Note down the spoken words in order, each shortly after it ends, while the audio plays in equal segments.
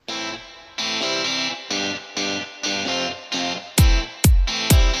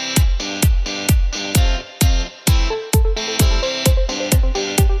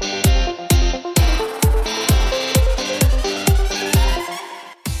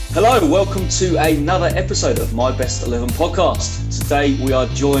Hello, welcome to another episode of My Best 11 podcast. Today we are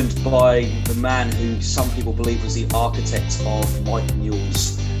joined by the man who some people believe was the architect of Mike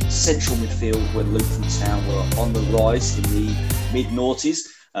Newell's central midfield when Luton Town were on the rise in the mid-noughties,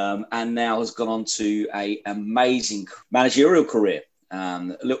 and now has gone on to an amazing managerial career.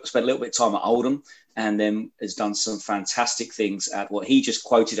 Spent a little bit of time at Oldham, and then has done some fantastic things at what he just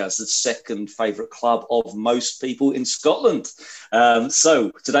quoted as the second favourite club of most people in Scotland. So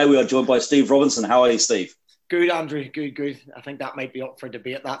today we are joined by Steve Robinson. How are you, Steve? Good, Andrew. Good. I think that might be up for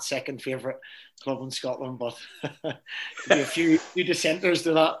debate, that second favourite club in Scotland, but be a few dissenters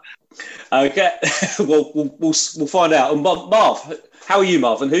to that. Okay, well, we'll find out. And Marv, how are you,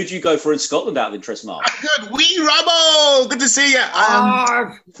 Marv? And who do you go for in Scotland out of interest, Marv? Good. Wee Robbo! Good to see you.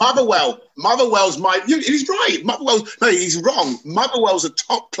 Motherwell's he's right. He's wrong. Motherwell's a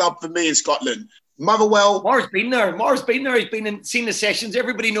top club for me in Scotland. Motherwell. Marv's been there. He's been seen the sessions.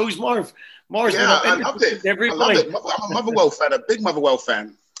 Everybody knows Marv. Marv's been up. I loved it. I'm a Motherwell fan, a big Motherwell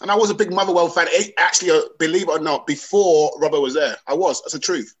fan. And I was a big Motherwell fan, actually, believe it or not, before Robbo was there. I was. That's the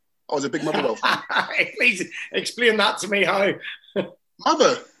truth. I was a big Motherwell fan. Please explain that to me, how?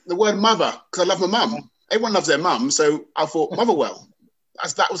 Mother, the word mother, because I love my mum. Everyone loves their mum, so I thought Motherwell.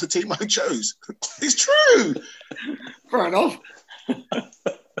 That was the team I chose. It's true. Fair enough.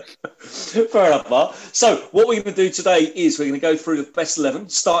 Fair enough, Mark. So what we're going to do today is we're going to go through the best 11,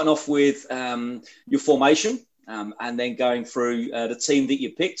 starting off with your formation, and then going through the team that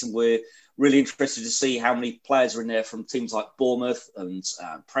you picked. And we're really interested to see how many players are in there from teams like Bournemouth and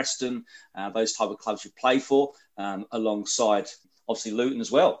Preston, those type of clubs you play for, alongside obviously Luton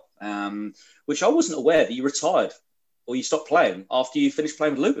as well, which I wasn't aware that you retired or you stopped playing after you finished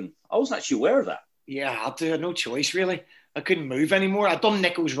playing with Luton. I wasn't actually aware of that. Yeah, I had no choice, really. I couldn't move anymore. I'd done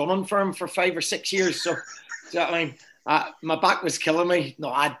Nichols running for him for 5 or 6 years. So, do you know what I mean? My back was killing me. No,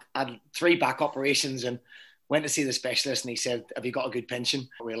 I had 3 back operations and went to see the specialist, and he said, "Have you got a good pension?"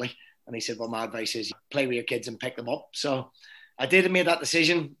 Really? And he said, "Well, my advice is play with your kids and pick them up." So I did and made that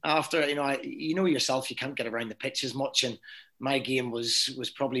decision after, you know yourself, you can't get around the pitch as much. And my game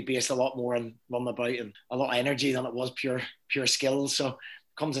was probably based a lot more on running about and a lot of energy than it was pure skill. So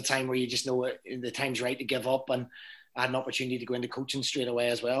comes a time where you just know the time's right to give up, and I had an opportunity to go into coaching straight away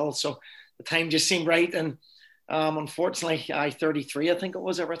as well. So the time just seemed right. And unfortunately, 33, I think it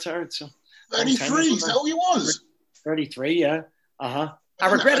was, I retired. So 33, is that all you was? 33, yeah. Uh-huh.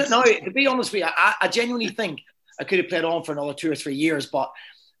 I regret it now. To be honest with you, I genuinely think I could have played on for another 2 or 3 years, but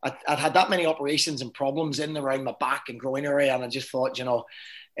I'd had that many operations and problems in and around my back and groin area, and I just thought,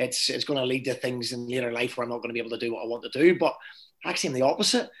 it's going to lead to things in later life where I'm not going to be able to do what I want to do. But actually, I'm the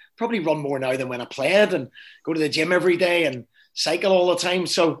opposite. Probably run more now than when I played, and go to the gym every day and cycle all the time.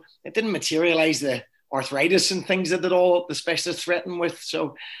 So it didn't materialise the arthritis and things that the specialists threatened with.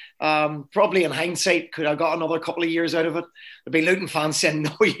 So probably in hindsight, could I got another couple of years out of it? There'd be Luton fans saying,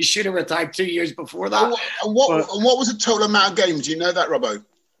 "No, you should have retired 2 years before that." And what was the total amount of games? Do you know that, Robbo?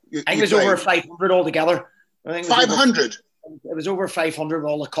 I think it was over 500 altogether. 500? It was over 500 with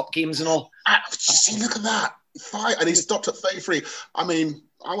all the cup games and all. See, look at that. And he stopped at 33. I mean,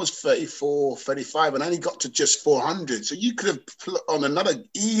 I was 34, 35, and I only got to just 400. So you could have put on another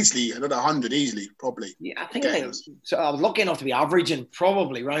 100 easily, probably. Yeah, I think I was lucky enough to be averaging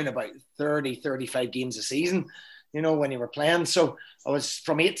probably around about 30, 35 games a season, when you were playing. So I was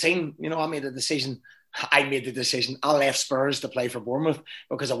from 18, I made the decision. I left Spurs to play for Bournemouth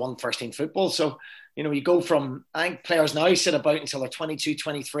because I won first team football. So, you go from, I think players now sit about until they're 22,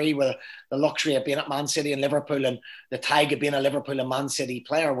 23 with the luxury of being at Man City and Liverpool and the tag of being a Liverpool and Man City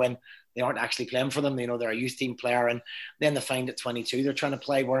player when they aren't actually playing for them. They're a youth team player, and then they find at 22 they're trying to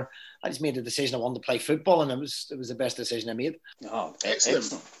play, where I just made the decision I wanted to play football, and it was the best decision I made. Oh,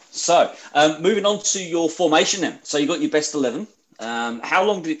 excellent. So, moving on to your formation then. So you got your best 11. How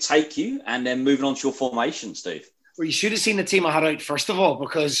long did it take you? And then moving on to your formation, Steve. Well, you should have seen the team I had out first of all,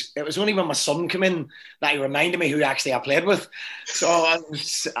 because it was only when my son came in that he reminded me who actually I played with. So I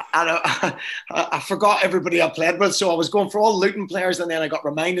forgot everybody I played with. So I was going for all Luton players, and then I got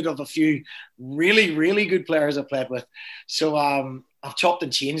reminded of a few really, really good players I played with. So I've chopped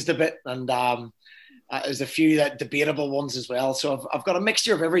and changed a bit, and there's a few debatable ones as well. So I've got a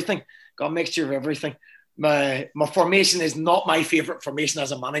mixture of everything. My formation is not my favourite formation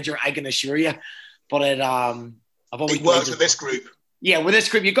as a manager, I can assure you. But I've always worked with this group. Yeah, with this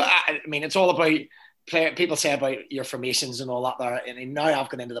group, it's all about people say about your formations and all that there. And now I've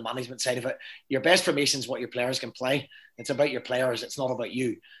gone into the management side of it. Your best formation is what your players can play. It's about your players. It's not about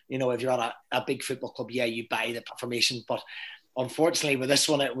you. If you're at a big football club, yeah, you buy the formation. But unfortunately, with this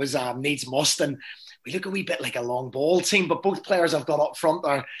one, it was needs must. And we look a wee bit like a long ball team, but both players I've got up front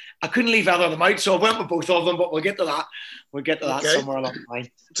there, I couldn't leave either of them out, so I went with both of them, but we'll get to that. We'll get to that somewhere along the line.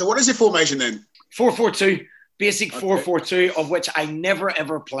 So what is your formation then? 4-4-2, basic 4-4-2, of which I never,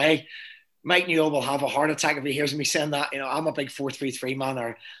 ever play. Mike Newell will have a heart attack if he hears me saying that. I'm a big 4-3-3 man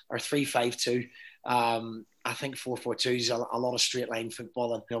or 3-5-2. I think 4-4-2 is a lot of straight line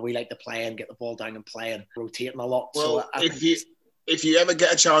football, and we like to play and get the ball down and play and rotating a lot. Well, so if you ever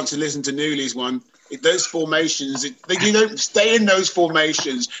get a chance to listen to Newley's one, those formations, you don't stay in those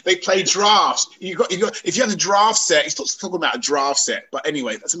formations. They play drafts. If you have a draft set, he's not talking about a draft set. But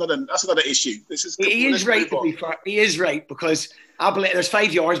anyway, that's another issue. He is right, to be fair. He is right, because I believe there's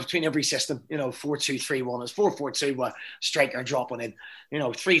 5 yards between every system. 4-2-3-1 is 4-4-2 with striker dropping in.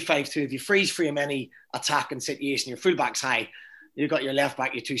 3-5-2, if you freeze frame any attacking situation, your fullback's high. You've got your left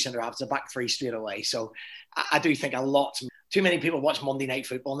back, your two centre halves, the back three straight away. So I do think too many people watch Monday Night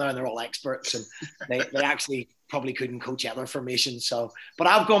Football now, and they're all experts, and they actually probably couldn't coach other formations. So, but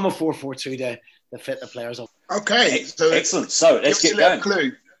I've gone with 4-4-2 to fit the players up. Okay, so excellent. So let's get going.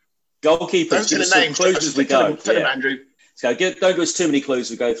 Clue. Goalkeepers, give us some clues as we go. Tell him, Andrew. So don't give us too many clues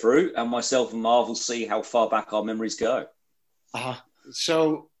as we go through, and myself and Marv will see how far back our memories go.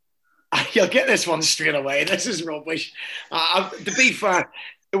 So you'll get this one straight away. This is rubbish. To be fair,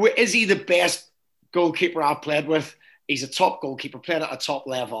 is he the best goalkeeper I've played with? He's a top goalkeeper, played at a top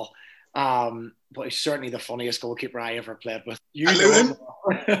level. But he's certainly the funniest goalkeeper I ever played with. At Luton?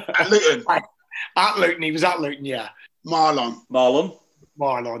 At Luton? At Luton. He was at Luton, yeah. Marlon,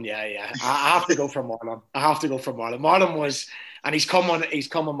 yeah. I have to go for Marlon. Marlon was, and he's come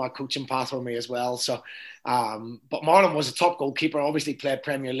on my coaching path with me as well. So, but Marlon was a top goalkeeper, obviously played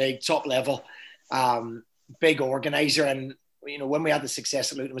Premier League, top level, big organiser. And, when we had the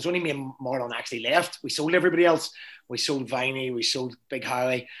success at Luton, it was only me and Marlon actually left. We sold everybody else. We sold Viney, we sold Big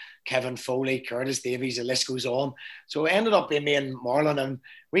Howie, Kevin Foley, Curtis Davies, the list goes on. So it ended up being me and Marlon, and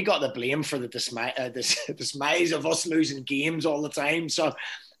we got the blame for the dismays of us losing games all the time. So,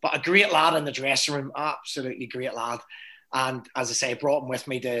 but a great lad in the dressing room, absolutely great lad. And as I say, I brought him with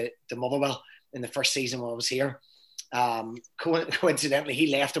me to Motherwell in the first season when I was here. Coincidentally, he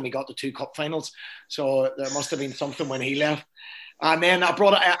left and we got the 2 cup finals. So there must have been something when he left. And then I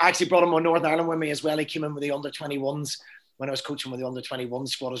actually brought him on Northern Ireland with me as well. He came in with the under-21s when I was coaching with the under-21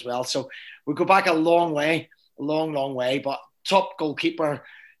 squad as well. So we go back a long way, but top goalkeeper,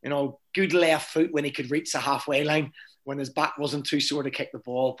 good left foot when he could reach the halfway line, when his back wasn't too sore to kick the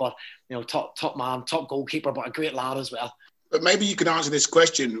ball. But, top man, top goalkeeper, but a great lad as well. But maybe you can answer this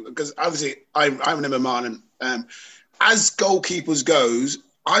question, because obviously I remember Marlon. As goalkeepers goes,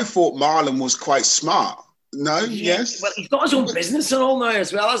 I thought Marlon was quite smart. No, yes. Well, he's got his own business and all now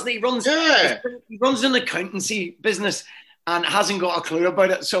as well, hasn't he? He runs an accountancy business and hasn't got a clue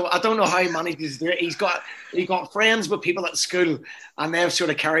about it. So I don't know how he manages to do it. He got friends with people at school, and they've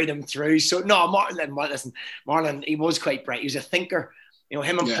sort of carried him through. So no, Marlon, he was quite bright. He was a thinker.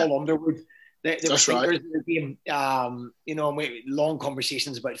 Him and Paul Underwood. They were thinkers in the game. And we long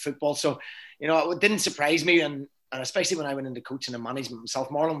conversations about football. So it didn't surprise me, and especially when I went into coaching and management myself,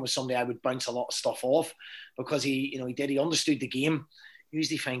 Marlon was somebody I would bounce a lot of stuff off, because he understood the game.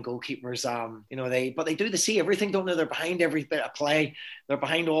 Usually find goalkeepers, they see everything, don't they? They're behind every bit of play. They're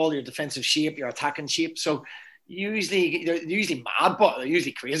behind all your defensive shape, your attacking shape. So they're usually mad, but they're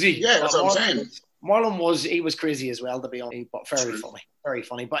usually crazy. Yeah, that's what I'm saying. Marlon was crazy as well, to be honest, but very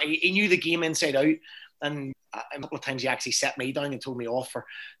funny. But he knew the game inside out. And a couple of times he actually set me down and told me off for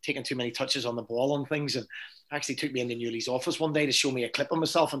taking too many touches on the ball and things. And actually took me into Newley's office one day to show me a clip of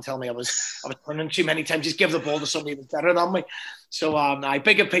myself and tell me I was turning too many times. Just give the ball to somebody who was better than me. So I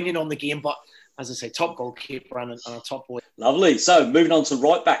big opinion on the game, but as I say, top goalkeeper and a top boy. Lovely. So moving on to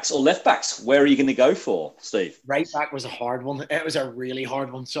right backs or left backs, where are you going to go for, Steve? Right back was a hard one. It was a really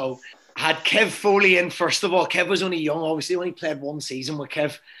hard one. So I had Kev Foley in first of all. Kev was only young, obviously only played one season with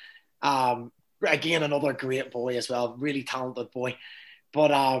Kev. Again, another great boy as well, really talented boy.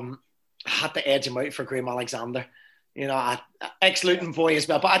 But I had to edge him out for Graham Alexander. Ex-Luton boy as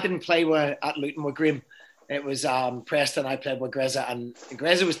well. But I didn't play at Luton with Graham. It was Preston. I played with Greza, and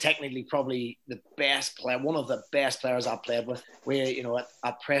Greza was technically probably the best player, one of the best players I played with.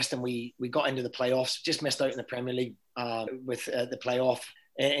 At Preston, we got into the playoffs, just missed out in the Premier League with the playoff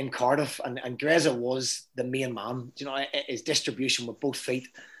in Cardiff, and Greza was the main man. His distribution with both feet.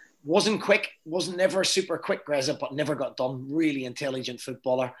 Wasn't quick, wasn't never super quick, Greza, but never got done. Really intelligent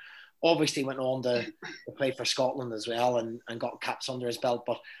footballer. Obviously went on to play for Scotland as well and got caps under his belt.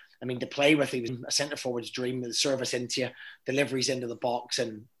 But, to play with, he was a centre-forward's dream, the service into you, deliveries into the box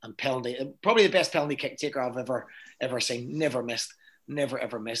and penalty. Probably the best penalty kick taker I've ever seen. Never missed. never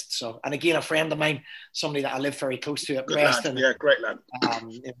ever missed. So, and again, a friend of mine, somebody that I live very close to at Good Preston. lad. Yeah, great lad.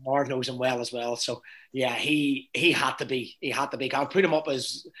 Marv knows him well as well. So yeah, he had to be. I put him up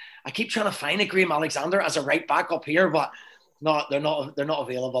as, I keep trying to find a Graham Alexander as a right back up here, but they're not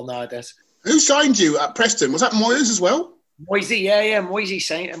available nowadays. Who signed you at Preston? Was that Moyes as well? Moisey, yeah. Moisey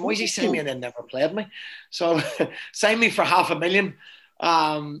signed me and then never played me. So signed me for $500,000.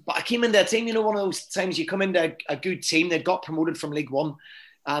 But I came into a team, one of those times you come into a good team. They'd got promoted from League One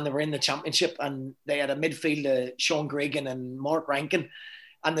and they were in the Championship, and they had a midfield, Sean Gregan and Mark Rankin,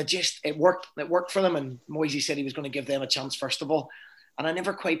 and it worked for them. And Moisey said he was going to give them a chance first of all. And I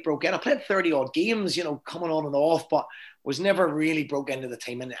never quite broke in. I played 30 odd games, coming on and off, but was never really broke into the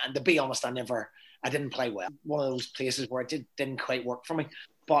team. And to be honest, I didn't play well. One of those places where it didn't quite work for me.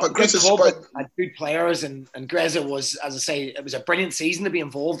 But good club, had good players, and Greza was, as I say, it was a brilliant season to be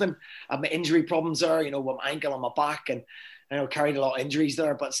involved in. I had my injury problems there, with my ankle and my back, and carried a lot of injuries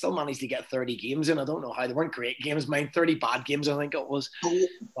there, but still managed to get 30 games in. I don't know how. They weren't great games, mine, 30 bad games, I think it was.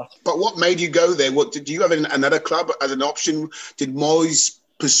 But what made you go there? What did you have another club as an option? Did Moyes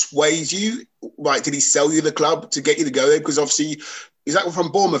persuade you? Like, did he sell you the club to get you to go there? Because obviously, is that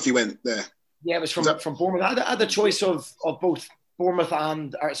from Bournemouth you went there? Yeah, it was from Bournemouth. I had the choice of both Bournemouth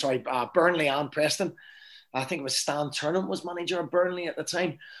and Burnley and Preston. I think it was Stan Turnham was manager of Burnley at the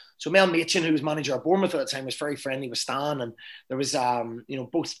time. So Mel Machin, who was manager of Bournemouth at the time, was very friendly with Stan, and there was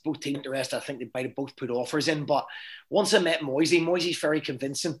both teams interested. I think they might have both put offers in. But once I met Moisey's very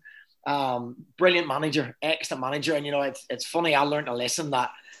convincing. Brilliant manager, excellent manager, and it's funny. I learned a lesson that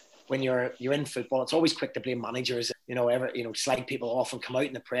when you're in football, it's always quick to blame managers. Slag people off and come out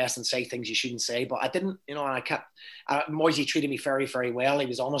in the press and say things you shouldn't say. But I didn't, and I kept. Moisey treated me very, very well. He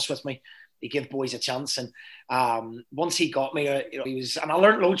was honest with me. He gave boys a chance, and once he got me, he was, and I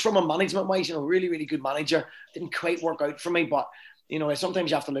learned loads from him management-wise. Really, really good manager. Didn't quite work out for me, but sometimes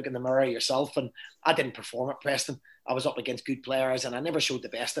you have to look in the mirror yourself. And I didn't perform at Preston. I was up against good players, and I never showed the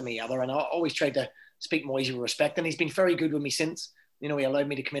best of me either. And I always tried to speak Moisey with respect, and he's been very good with me since. He allowed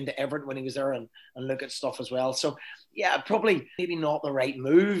me to come into Everton when he was there and look at stuff as well. So, yeah, probably maybe not the right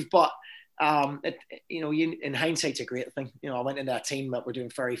move, but in hindsight, it's a great thing. I went into a team that were doing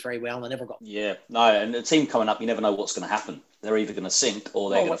very, very well, and I never got. Yeah, no, and the team coming up, you never know what's going to happen. They're either going to sink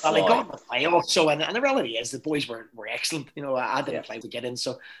or they're going to fly. They got in the playoffs. So, and the reality is, the boys were excellent. I didn't play to get in,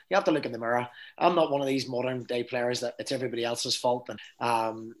 so you have to look in the mirror. I'm not one of these modern day players that it's everybody else's fault.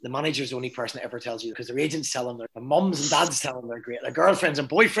 And the manager's the only person that ever tells you, because their agents tell them, their mums and dads tell them they're great, their girlfriends and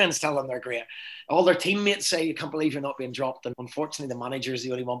boyfriends tell them they're great. All their teammates say, you can't believe you're not being dropped. And unfortunately, the manager is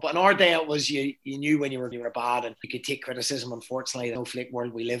the only one. But in our day, it was you knew when you were bad, and you could take criticism. Unfortunately, the snowflake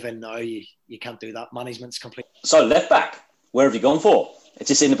world we live in now, you can't do that. Management's complete. So left back, where have you gone for? It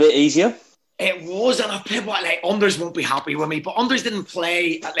just seemed a bit easier. It was, and I've played Unders won't be happy with me, but Unders didn't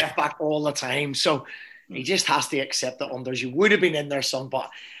play at left back all the time, so he just has to accept that Unders. You would have been in there, son, but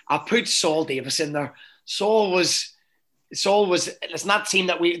I put Saul Davis in there. Saul was. Listen, that team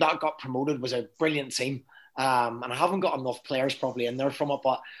that got promoted was a brilliant team, and I haven't got enough players probably in there from it.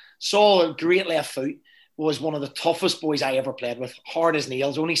 But Saul, great left foot, was one of the toughest boys I ever played with. Hard as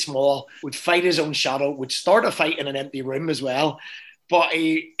nails, only small, would fight his own shadow, would start a fight in an empty room as well. But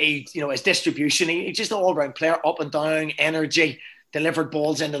he his distribution, he's just an all-round player, up and down, energy, delivered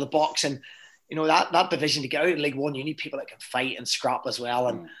balls into the box, and that division to get out of League One, you need people that can fight and scrap as well.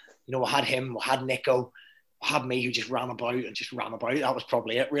 And we had him, we had Nico. Had me who just ran about. That was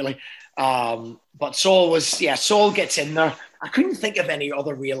probably it, really. But Saul gets in there. I couldn't think of any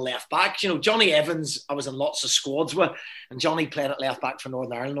other real left backs. Johnny Evans, I was in lots of squads with, and Johnny played at left back for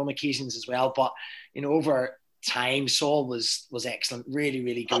Northern Ireland on occasions as well. But over time, Saul was excellent, really,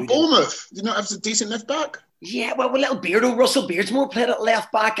 really good. At Bournemouth, did you not have a decent left back? Yeah, well, little Beardo, Russell Beardsmore played at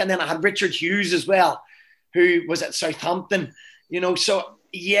left back, and then I had Richard Hughes as well, who was at Southampton. So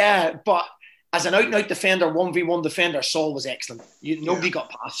yeah, but. As an out-and-out defender, 1v1 defender, Saul was excellent. Nobody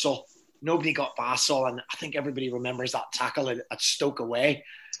got past Saul. And I think everybody remembers that tackle at Stoke away.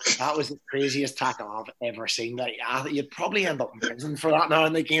 That was the craziest tackle I've ever seen. You'd probably end up in prison for that now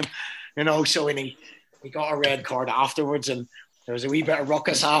in the game. So when he got a red card afterwards, and there was a wee bit of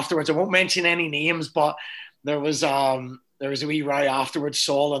ruckus afterwards. I won't mention any names, but there was a wee row afterwards.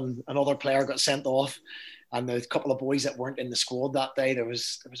 Saul and another player got sent off. And the couple of boys that weren't in the squad that day, there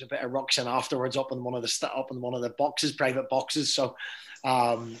was a bit of ruction afterwards up in one of the boxes, private boxes. So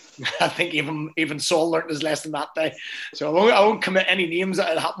I think even Saul learnt his lesson that day. So I won't commit any names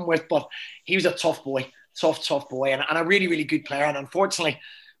that it happened with, but he was a tough boy, tough boy, and a really, really good player. And unfortunately,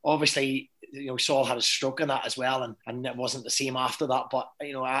 obviously, Saul had a stroke in that as well, and it wasn't the same after that. But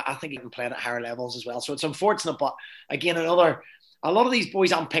I think he can play at higher levels as well. So it's unfortunate, but again, another a lot of these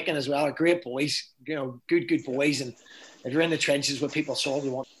boys I'm picking as well are great boys, good boys. And if you're in the trenches with people, so they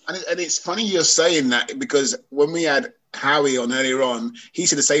want. And it's funny you're saying that, because when we had Howie on earlier on, he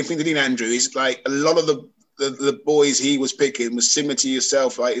said the same thing, didn't he, Andrew? He's like, a lot of the boys he was picking was similar to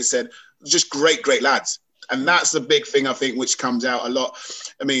yourself. Like he said, just great lads. And that's the big thing, I think, which comes out a lot.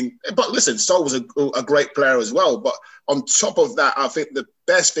 I mean, but listen, Sol was a great player as well. But on top of that, I think the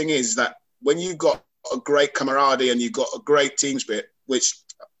best thing is that when you've got a great camaraderie and you've got a great team spirit, which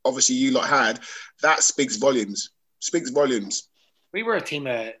obviously you lot had, that speaks volumes. We were a team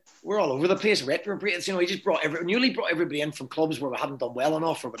we're all over the place. Reprobates, we just newly brought everybody in from clubs where we hadn't done well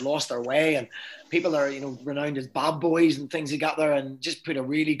enough or we'd lost our way, and people are, renowned as bad boys and things. They got there and just put a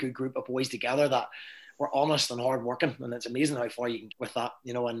really good group of boys together that were honest and hard working, and it's amazing how far you can with that,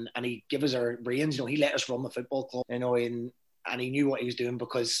 and he gave us our reins. He let us run the football club, and he knew what he was doing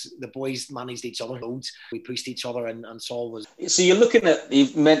because the boys managed each other loads. We pushed each other, and Sol was. So you're looking at,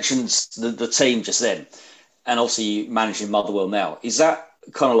 you've mentioned the team just then, and obviously you managing Motherwell now. Is that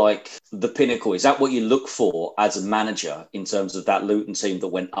kind of like the pinnacle? Is that what you look for as a manager in terms of that Luton team that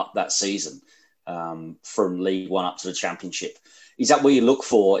went up that season from League One up to the Championship? Is that what you look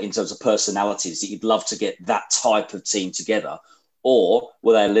for in terms of personalities, that you'd love to get that type of team together? Or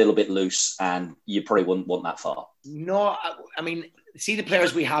were they a little bit loose and you probably wouldn't want that far? No, I mean, see the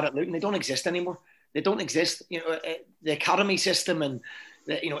players we had at Luton, they don't exist anymore. They don't exist. The academy system and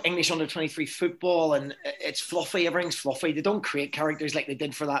English under-23 football, and it's fluffy. Everything's fluffy. They don't create characters like they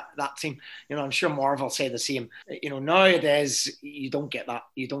did for that team. I'm sure Marv will say the same. Nowadays you don't get that.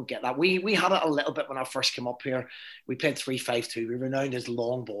 We had it a little bit when I first came up here. We played 3-5-2. We were renowned as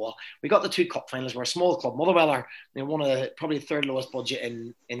long ball. We got the 2 cup finals. We're a small club. Motherwell are one of the probably the third lowest budget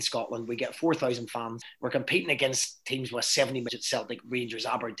in Scotland. We get 4,000 fans. We're competing against teams with 70 budget: Celtic, Rangers,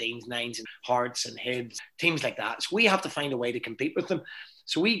 Aberdeen, Nines, and Hearts and Hibs, teams like that. So we have to find a way to compete with them.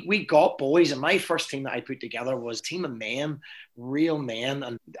 So we got boys, and my first team that I put together was a team of men, real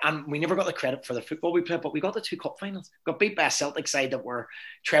men, and we never got the credit for the football we played, but we got the 2 cup finals. Got beat by a Celtic side that were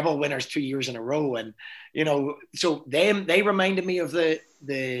treble winners 2 years in a row, and so they reminded me of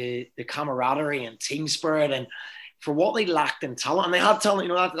the camaraderie and team spirit, and for what they lacked in talent, and they had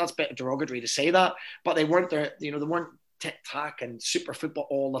talent. That's a bit derogatory to say that, but they weren't there. They weren't tic-tac and super football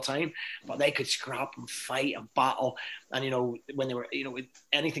all the time, but they could scrap and fight and battle, and when they were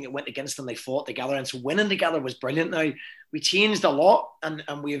anything that went against them, they fought together, and so winning together was brilliant. Now we changed a lot, and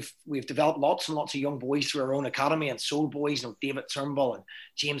we've developed lots and lots of young boys through our own academy, and sold boys, David Turnbull and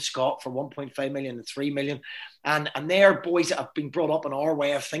James Scott for 1.5 million and 3 million, and they're boys that have been brought up in our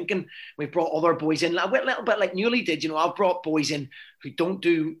way of thinking. We've brought other boys in a little bit like Newley did. I've brought boys in who don't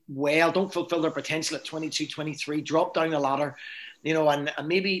do well, don't fulfill their potential at 22, 23, drop down the ladder, and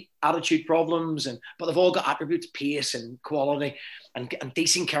maybe attitude problems, but they've all got attributes: pace and quality and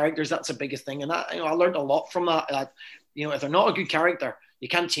decent characters. That's the biggest thing. And that, I learned a lot from that. If they're not a good character, you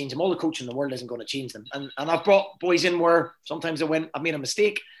can't change them. All the coaching in the world isn't going to change them. And I've brought boys in where sometimes I've made a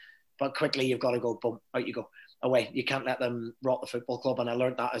mistake, but quickly you've got to go, boom, out you go, away. You can't let them rot the football club. And I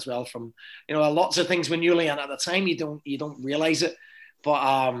learned that as well from, lots of things when Newley, and at the time you don't realize it.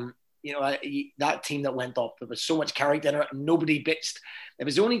 But, that team that went up, there was so much character in it, and nobody bitched. It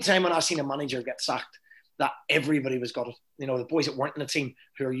was the only time when I seen a manager get sacked that everybody was got it. The boys that weren't in the team,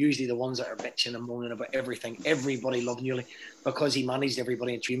 who are usually the ones that are bitching and moaning about everything. Everybody loved Newley because he managed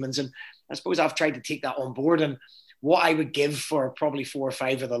everybody in humans. And I suppose I've tried to take that on board. And what I would give for probably 4 or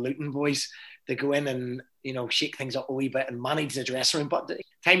 5 of the Luton boys to go in and, shake things up a wee bit and manage the dressing room. But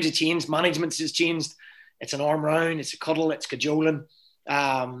times have changed. Management has changed. It's an arm round. It's a cuddle. It's cajoling.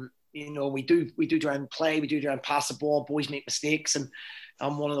 We do try and play. We do try and pass the ball. Boys make mistakes. And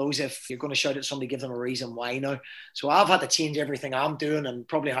I'm one of those, if you're going to shout at somebody, give them a reason why now. So I've had to change everything I'm doing, and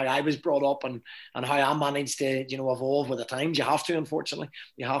probably how I was brought up, and how I managed to, evolve with the times. You have to, unfortunately.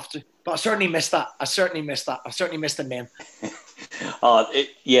 You have to. But I certainly missed that. I certainly missed the men. I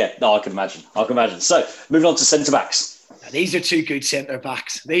can imagine. So moving on to centre-backs. These are 2 good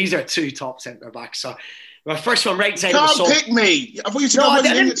centre-backs. These are 2 top centre-backs. So my first one, right side. You can't pick me. I thought you said I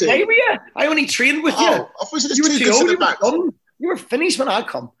didn't play with you. I only trained with you. I thought you said just 2 good centre-backs. You were finished when I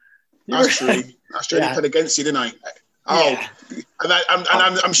come. That's true. I played against you, didn't I? Oh, yeah.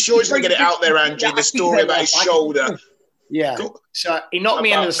 And I'm sure he's going to get it out there, Andrew, the story about his shoulder. Yeah. So he knocked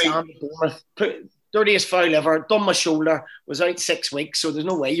me into the stand at Bournemouth, dirtiest foul ever, done my shoulder, was out 6 weeks, so there's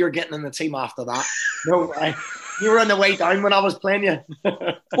no way you're getting in the team after that. No way. You were on the way down when I was playing you.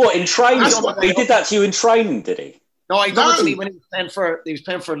 What, in training? He did that to you in training, did he? No, he done it to me when he was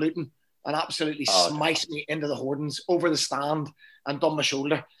playing for Luton, and absolutely smashed me into the hoardings over the stand and done my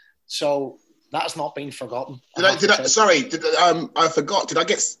shoulder. So That's not been forgotten. I forgot. Did I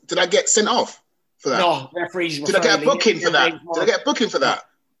get sent off for that? No, referees. Did I get a booking for that? Did I get a booking for that?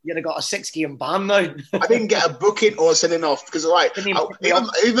 You'd have got a 6-game ban now. I didn't get a booking or sending off because,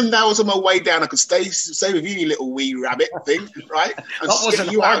 even though I was on my way down, I could stay with you, you little wee rabbit thing, right? And that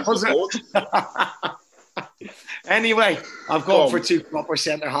wasn't you hard, was it? Anyway, I've gone for two proper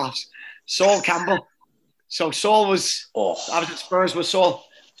centre halves. Sol Campbell. So Sol was. I was at Spurs with Sol.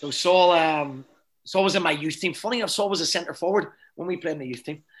 So Sol was in my youth team. Funny enough, Sol was a centre forward when we played in the youth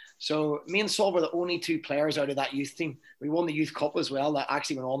team. So me and Sol were the only two players out of that youth team. We won the Youth Cup as well that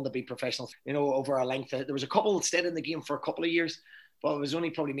actually went on to be professional, over a length. There was a couple that stayed in the game for a couple of years, but it was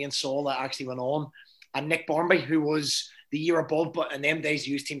only probably me and Sol that actually went on. And Nick Barmby, who was the year above, but in them days,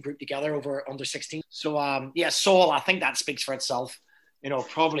 youth team grouped together over under 16. So, Sol, I think that speaks for itself.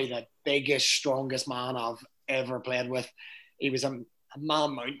 Probably the biggest, strongest man I've ever played with. He was a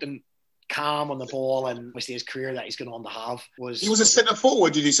man mountain, calm on the ball, and obviously his career that he's going on to have was... He was a centre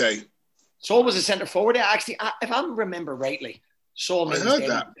forward, did you say? Sol was a centre forward. Actually, if I remember rightly, Sol... I heard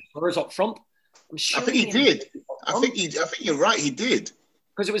that. Spurs up front. I think he did. I think you're right, he did.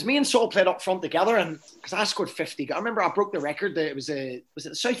 Because it was me and Sol played up front together, and because I scored 50. I remember I broke the record. Was it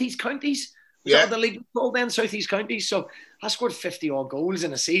the South East Counties? Yeah. The league called then, South East Counties. So I scored 50 odd goals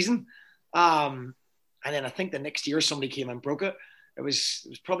in a season. And then I think the next year somebody came and broke it. It was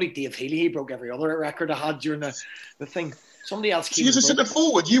probably Dave Healy. He broke every other record I had during the thing. Somebody else came. So you was a centre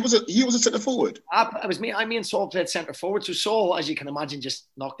forward. You was a centre forward. It was me. Me and Sol played centre forward. So Sol, as you can imagine, just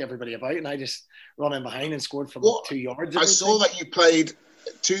knocked everybody about, and I just run in behind and scored from 2 yards. I saw that you played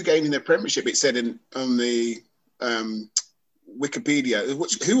 2 games in the Premiership. It said on the Wikipedia.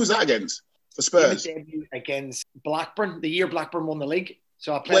 Who was that against for Spurs? Against Blackburn. The year Blackburn won the league.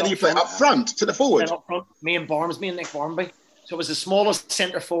 So I played. Where do you play? Up front, to the forward. Up front. Me and Nick Barmby. So it was the smallest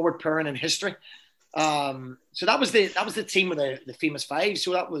centre forward pairing in history. So that was the team with the famous 5.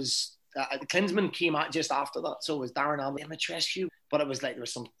 So that was Klinsmann came out just after that. So it was Darren Allen, Dimitrescu, but it was like there were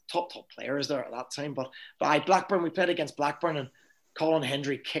some top players there at that time. But Blackburn, we played against Blackburn, and Colin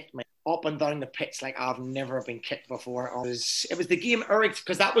Hendry kicked me up and down the pitch like I've never been kicked before. It was the game Eric,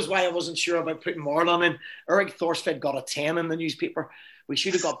 because that was why I wasn't sure about putting Marlon in. Eric Thorsfeld got a 10 in the newspaper. We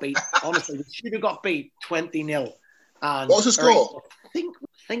should have got beat. Honestly, we should have got beat 20-0. And what was the score? I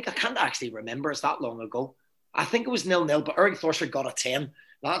think I can't actually remember. It's that long ago. I think it was 0-0, but Eric Thorsford got a 10.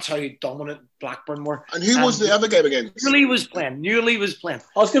 That's how dominant Blackburn were. And who was the other game against? Newley was playing.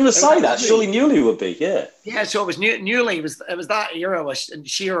 I was going to say that. Surely Newley would be, yeah. Yeah, so it was Newley. It was that era with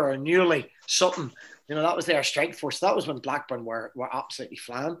Shearer, Newley, Sutton. That was their strike force. That was when Blackburn were absolutely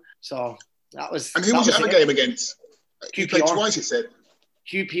flying. So that was... And who was the other game against? QPR. You played twice, it said.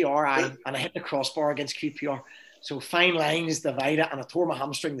 QPR, and I hit the crossbar against QPR. So fine lines divided, and I tore my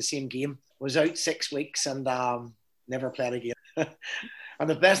hamstring the same game. Was out 6 weeks and never played again. And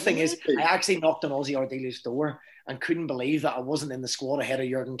the best thing is, I actually knocked on Ozzy Ardele's door and couldn't believe that I wasn't in the squad ahead of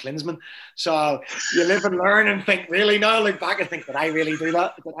Jurgen Klinsmann. So you live and learn and think, really? Now I look back and think, did I really do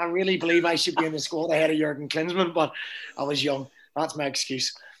that? Did I really believe I should be in the squad ahead of Jurgen Klinsmann? But I was young. That's my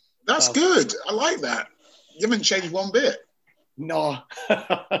excuse. That's good. I like that. You haven't changed one bit. No.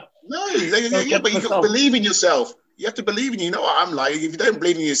 No, but you got to believe in yourself. You have to believe in you. You know what I'm like. If you don't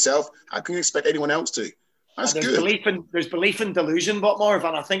believe in yourself, how can you expect anyone else to? That's good. There's belief in delusion, but Marv,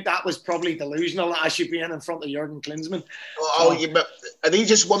 and I think that was probably delusional that I should be in front of Jurgen Klinsmann. And he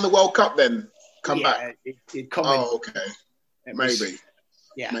just won the World Cup then? Come back? He'd come in. Oh, okay. Maybe.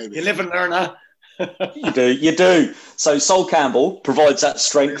 Maybe. You live and learn, huh? You do. So Sol Campbell provides that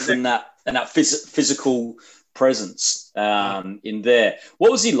strength and that physical presence in there.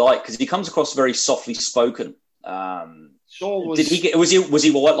 What was he like? Because he comes across very softly spoken. Sol was. Was he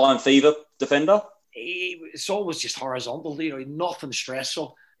a white line fever defender? Sol was just horizontal. Nothing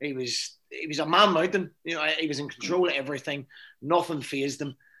stressful. He was a man mountain. He was in control of everything. Nothing fazed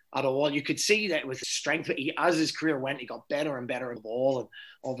him at all. You could see that with his strength. As his career went, he got better and better at the ball, and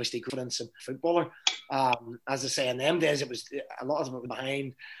obviously confidence in footballer. As I say, in them days, it was a lot of it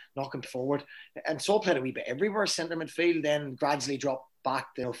behind, knocking forward. And Sol played a wee bit everywhere, centre midfield, then gradually dropped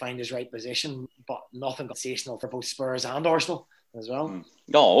back to find his right position, but nothing sensational for both Spurs and Arsenal as well.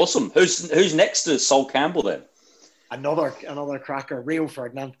 Oh, awesome. Who's next to Sol Campbell then? Another cracker, Rio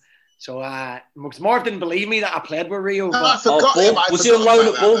Ferdinand. So Marv didn't believe me that I played with Rio. I forgot him. Was he on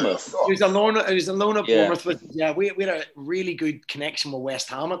loan at Bournemouth? He was on loan at Bournemouth. We had a really good connection with West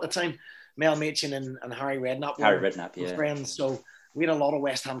Ham at the time. Mel Machin and Harry Redknapp were friends. So we had a lot of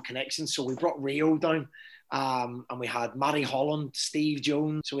West Ham connections. So we brought Rio down. And we had Matty Holland, Steve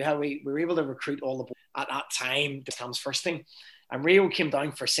Jones. So we were able to recruit all the boys at that time, the Ham's first thing. And Rio came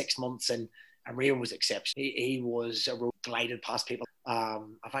down for 6 months, and And Rio was exceptional. He was a road glided past people.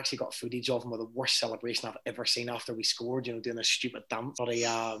 I've actually got footage of him with the worst celebration I've ever seen after we scored, doing a stupid dance. But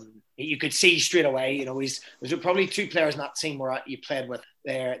you could see straight away, there's probably two players in that team where you played with.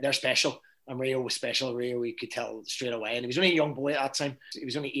 They're special. And Rio was special. Rio, you could tell straight away. And he was only a young boy at that time. He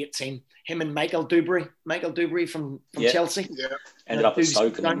was only 18. Him and Michael Dubry from Chelsea. Yeah. Ended up at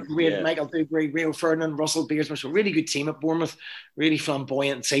Stoke. Michael Dubry, Rio Ferdinand, Russell Beersma. A really good team at Bournemouth. Really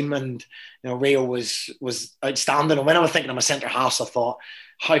flamboyant team. And, Rio was outstanding. And when I was thinking of my centre-halves, I thought,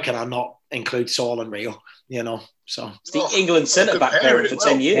 how can I not include Saul and Rio? So. It's the England centre-back pairing for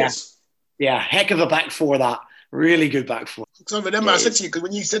 10 years. Yeah, heck of a back four, that. Really good back four. So I remember I said to you, because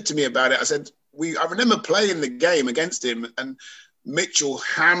when you said to me about it, I said, I remember playing the game against him and Mitchell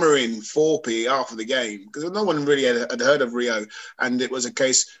hammering Thorpe after the game, because no one really had heard of Rio. And it was a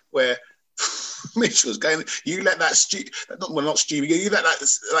case where Mitchell was going, you let that you let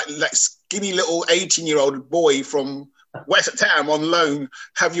that skinny little 18-year-old boy from West Ham on loan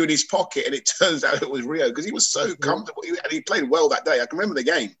have you in his pocket. And it turns out it was Rio, because he was so comfortable. And he played well that day. I can remember the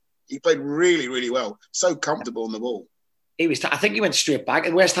game. He played really, really well. So comfortable on the ball. I think he went straight back.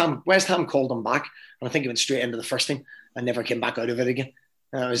 And West Ham called him back. And I think he went straight into the first team and never came back out of it again.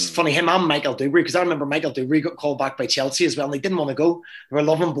 It was funny, him and Michael Dubry, because I remember Michael Dubry got called back by Chelsea as well. And they didn't want to go. They were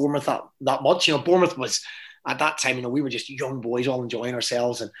loving Bournemouth that much. Bournemouth was, at that time, we were just young boys all enjoying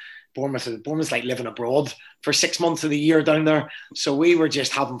ourselves. And Bournemouth's like living abroad for 6 months of the year down there. So we were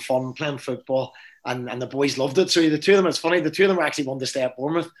just having fun, playing football. And the boys loved it. So the two of them, it's funny, the two of them were actually wanted to stay at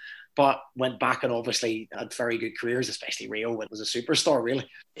Bournemouth, but went back and obviously had very good careers, especially Rio was a superstar, really.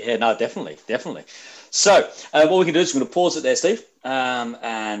 Yeah, no, definitely. So what we can do is we're going to pause it there, Steve,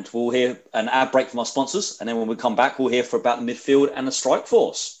 and we'll hear an ad break from our sponsors. And then when we come back, we'll hear about the midfield and the strike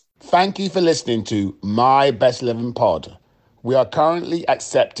force. Thank you for listening to My Best 11 Pod. We are currently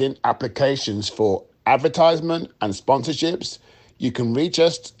accepting applications for advertisement and sponsorships. You can reach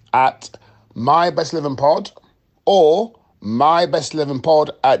us at My Best 11 Pod or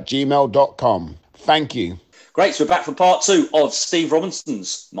mybest11pod@gmail.com. Thank you. Great, so we're back for part 2 of Steve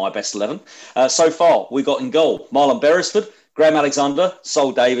Robinson's My Best 11. So far, we got in goal Marlon Beresford, Graham Alexander,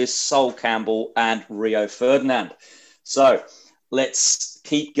 Sol Davis, Sol Campbell, and Rio Ferdinand. So let's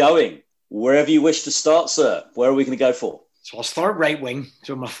keep going. Wherever you wish to start, sir, where are we going to go for? So I'll start right wing,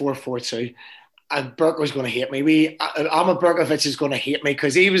 so my 4-4-2. And Berko's going to hate me. Ama Berkovic is going to hate me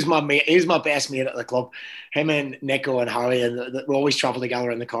because he was my mate. He was my best mate at the club. Him and Nico and Harry, and we always travel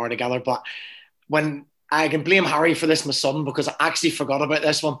together in the car together. But when I can blame Harry for this, my son, because I actually forgot about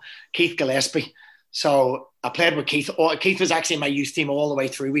this one, Keith Gillespie. So I played with Keith. Keith was actually in my youth team all the way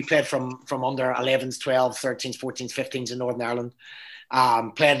through. We played from under 11s, 12s, 13s, 14s, 15s in Northern Ireland.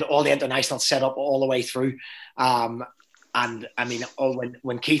 Played all the international setup all the way through. And I mean,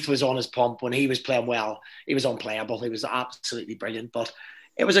 when Keith was on his pump, when he was playing well, he was unplayable. He was absolutely brilliant. But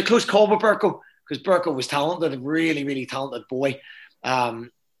it was a close call with Berko, because Berko was talented, a really, really talented boy. Nico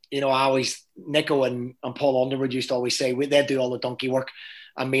and Paul Underwood used to always say they'd do all the donkey work,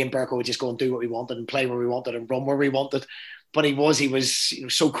 and me and Berko would just go and do what we wanted and play where we wanted and run where we wanted. But he was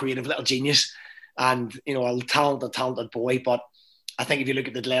so creative, little genius, and a talented boy. But I think if you look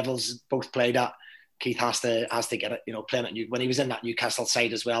at the levels both played at, Keith has to get it, playing at when he was in that Newcastle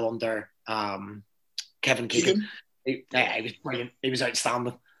side as well under Kevin Keegan. He was brilliant. He was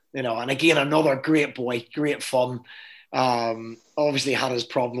outstanding, and again, another great boy, great fun. Obviously had his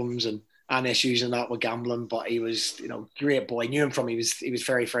problems and issues and that with gambling, but he was, great boy. Knew him from he was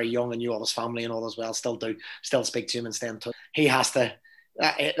very, very young and knew all his family and all as well. Still speak to him and stay in touch. He has to.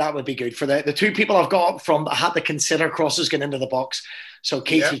 That would be good for the two people I've got up front. I had to consider crosses getting into the box. So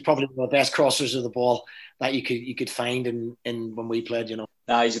Keith was probably one of the best crossers of the ball that you could find in when we played. No,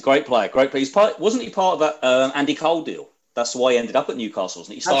 he's a great player. Wasn't he part of that Andy Cole deal? That's why he ended up at Newcastle, wasn't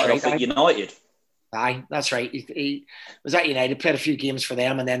he? He started off at United. Aye, that's right. He was at United, played a few games for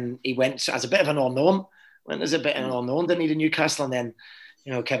them, and then he went as a bit of an unknown. Went as a bit of an unknown, didn't he, to Newcastle, and then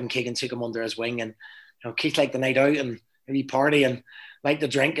Kevin Keegan took him under his wing, and Keith liked the night out and maybe party and liked the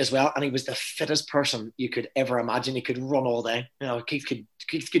drink as well, and he was the fittest person you could ever imagine. He could run all day. Keith could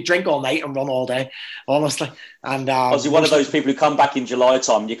drink all night and run all day, honestly. And was he one of those people who come back in July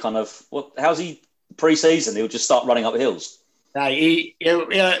time and you kind of, how's he pre-season? He'll just start running up hills.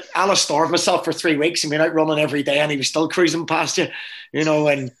 I'll starved myself for 3 weeks and been out running every day, and he was still cruising past you,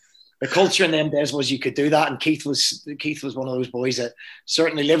 and the culture in them days was you could do that. And Keith was one of those boys that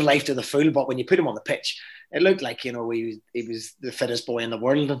certainly lived life to the full, but when you put him on the pitch, it looked like, he was the fittest boy in the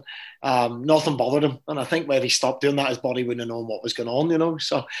world, and nothing bothered him. And I think if he stopped doing that, his body wouldn't have known what was going on,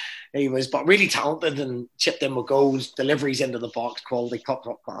 So he was, but really talented and chipped in with goals, deliveries into the box, quality,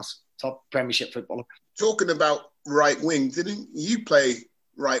 top class. top Premiership footballer. Talking about right wing, didn't you play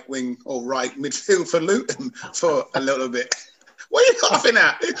right wing or right midfield for Luton for a little bit? What are you laughing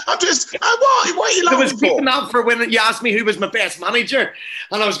at? What are you laughing I was keeping for? that for when you asked me who was my best manager,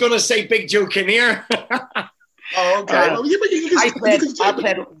 and I was going to say Big Joe Kinnear. Oh, okay. I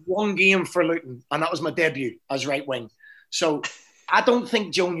played one game for Luton, and that was my debut as right wing. So I don't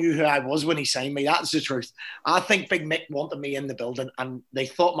think Joe knew who I was when he signed me. That's the truth. I think Big Mick wanted me in the building, and they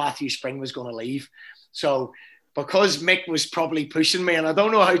thought Matthew Spring was going to leave. So because Mick was probably pushing me, and I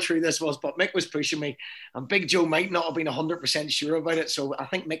don't know how true this was, but Mick was pushing me, and Big Joe might not have been 100% sure about it. So I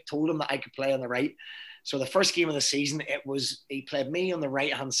think Mick told him that I could play on the right. So the first game of the season, he played me on the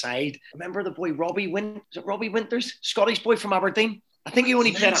right-hand side. Remember the boy Robbie Winters, Scottish boy from Aberdeen? I think he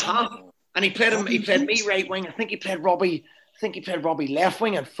only played a half, and he played me right wing. I think he played Robbie left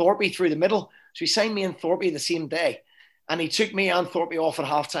wing and Thorpe through the middle. So he signed me and Thorpe the same day. And he took me and Thorpe off at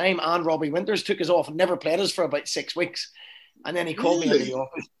half time, and Robbie Winters took us off and never played us for about 6 weeks. And then he called me into the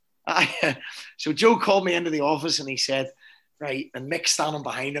office. So Joe called me into the office and he said, right, and Mick standing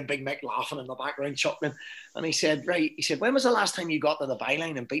behind him, Big Mick laughing in the background, chuckling. And he said, when was the last time you got to the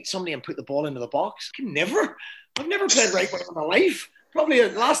byline and beat somebody and put the ball into the box? Never. I've never played right wing in my life. Probably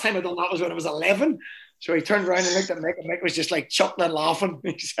the last time I done that was when I was 11. So he turned around and looked at Mick, and Mick was just like chuckling, laughing.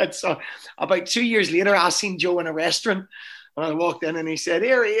 He said, so about 2 years later, I seen Joe in a restaurant, and I walked in and he said,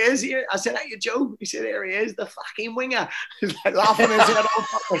 here he is. Here. I said, hey, Joe. He said, here he is, the fucking winger. He's like laughing his head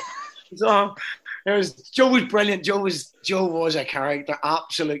off. So Joe was brilliant. Joe was a character,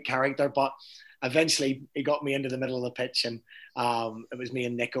 absolute character, but eventually he got me into the middle of the pitch, and it was me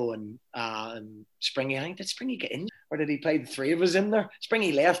and Nico and Springy. I think, did Springy get in, or did he play the three of us in there?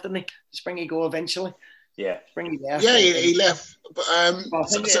 Springy left, didn't he? Did Springy go eventually? Yeah. Springy left. Yeah, he left. But,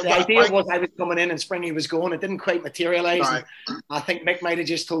 the idea was I was coming in and Springy was going. It didn't quite materialise. Right. I think Mick might have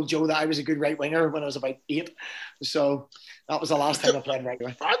just told Joe that I was a good right winger when I was about 8. So that was the last time I played right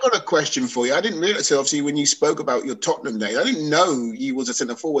wing. I got a question for you. I didn't realise, obviously, when you spoke about your Tottenham days, I didn't know you was a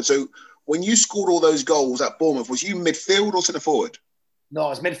centre forward. So when you scored all those goals at Bournemouth, was you midfield or centre forward? No, I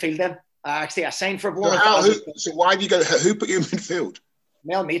was midfield then. Actually, I signed for Bournemouth. So why did you go? Who put you in midfield?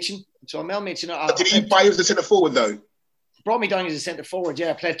 Mel Machin. So Mel Machin. Did he buy you as a centre forward though? Brought me down as a centre forward.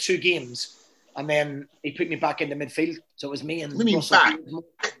 Yeah, I played 2 games, and then he put me back into midfield. So it was me and. What do you mean back?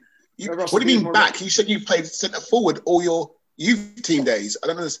 What do you mean back? You said you played centre forward all your youth team days. I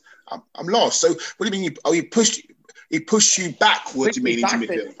don't know. I'm lost. So what do you mean? He pushed you backwards. You mean into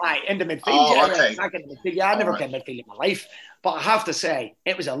midfield? Into midfield. Oh, yeah, okay. Back into midfield. Yeah, I never played midfield in my life. But I have to say,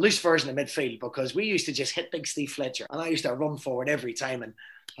 it was a loose version of midfield because we used to just hit Big Steve Fletcher, and I used to run forward every time. And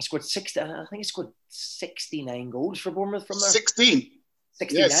I scored 69 goals for Bournemouth from there. 16.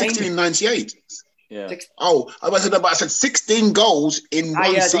 69. Yeah, 16 in 98. Yeah. 16. Oh, I said 16 goals in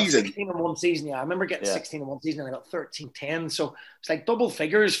one season. 16 in one season, yeah. I remember getting 16 in one season, and I got 13, 10. So it's like double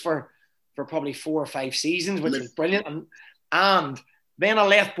figures for probably 4 or 5 seasons, which was brilliant. And then I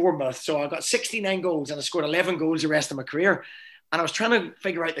left Bournemouth, so I got 69 goals and I scored 11 goals the rest of my career. And I was trying to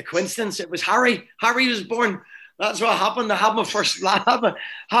figure out the coincidence. It was Harry. Harry was born. That's what happened. I had my first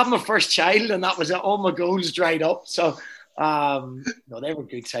child, and that was it. All my goals dried up. So, no, they were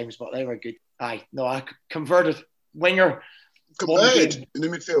good times, but they were good. I converted winger. Converted in the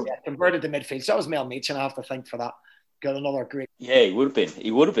midfield. Yeah, converted to midfield. So that was Mel Machin. I have to thank for that. Got another great. Yeah, he would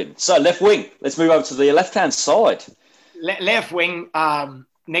have been. So left wing. Let's move over to the left-hand side. Left wing,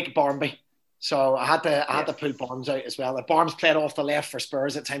 Nick Barmby. So I had to pull Barnes out as well. Barnes played off the left for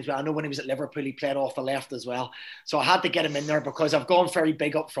Spurs at times, but I know when he was at Liverpool, he played off the left as well. So I had to get him in there because I've gone very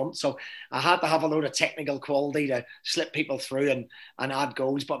big up front. So I had to have a load of technical quality to slip people through and add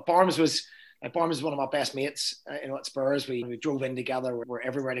goals. But Barnes was one of my best mates, at Spurs. We drove in together. We were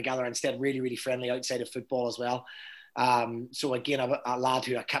everywhere together and stayed really, really friendly outside of football as well. So again, a lad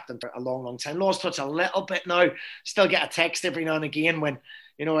who I kept him for a long, long time. Lost touch a little bit now. Still get a text every now and again when,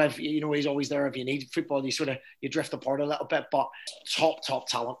 if he's always there if you need football. You drift apart a little bit, but top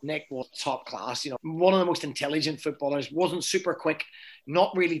talent. Nick was top class. One of the most intelligent footballers. Wasn't super quick,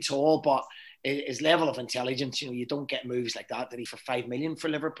 not really tall, but his level of intelligence. You don't get moves like that. Did he for 5 million for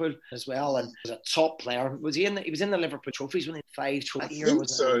Liverpool as well? And was a top player. He was in the Liverpool trophies when he had 5 trophies. I think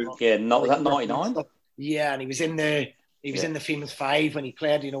so. Yeah, not that 99. Yeah, and he was in the famous 5 when he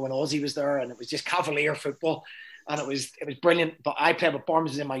played, when Ozzy was there, and it was just cavalier football, and it was brilliant. But I played with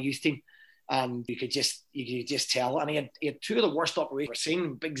Barnes in my youth team, and you could just tell. And he had 2 of the worst operations I've ever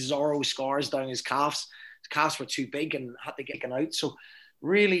seen, big Zorro scars down his calves. His calves were too big and had to get out. So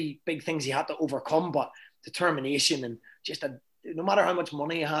really big things he had to overcome, but determination and just no matter how much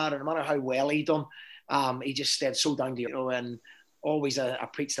money he had, or no matter how well he done, he just stayed so down to and always I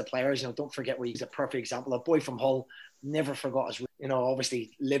preach to players, don't forget where he's a perfect example. A boy from Hull, never forgot his,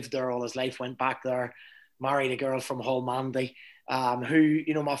 obviously lived there all his life, went back there, married a girl from Hull, Mandy, who,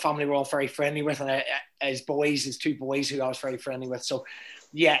 my family were all very friendly with, and his two boys who I was very friendly with. So,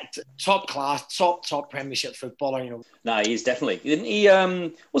 yeah, top class, top Premiership footballer, No, he is definitely. Didn't he?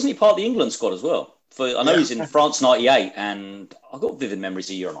 Wasn't he part of the England squad as well? I know he's in France '98, and I've got vivid memories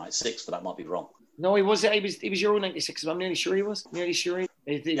of Euro '96, but that might be wrong. No, he was Euro '96. I'm nearly sure he was.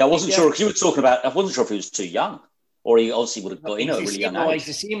 I wasn't sure because you were talking about. I wasn't sure if he was too young, or he obviously would have got in at a really young age.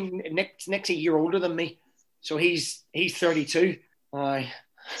 He's the same. Nick's a year older than me, so he's 32. Aye.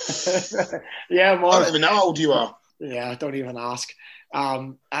 Yeah, Mark. I don't even know how old you are. Yeah, don't even ask.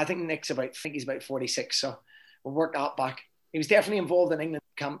 I think he's about 46. So we'll work that back. He was definitely involved in England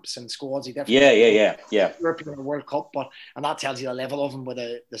camps and squads. He definitely yeah. European World Cup, and that tells you the level of him with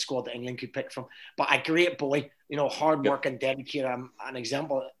the squad that England could pick from. But a great boy, hard work and dedicated. An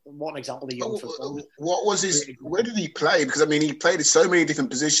example. What an example of young football. What was his? Where did he play? Because he played in so many different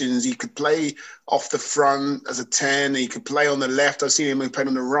positions. He could play off the front as a 10. He could play on the left. I've seen him play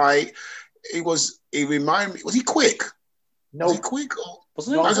on the right. He reminded me. Was he quick? No. Was he quick?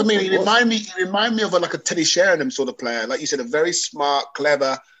 Wasn't it? He remind me of like a Teddy Sheringham sort of player. Like you said, a very smart,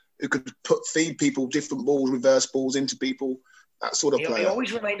 clever, who could feed people different balls, reverse balls into people. That sort of player. He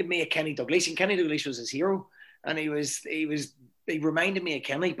always reminded me of Kenny Dalglish, and Kenny Dalglish was his hero. And he reminded me of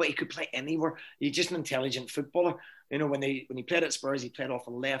Kenny, but he could play anywhere. He's just an intelligent footballer. When he played at Spurs, he played off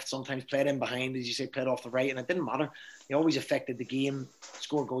the left, sometimes played in behind, as you say, played off the right, and it didn't matter. He always affected the game,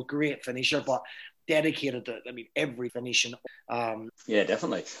 scored goals, great finisher, but dedicated to, every finishing. Yeah,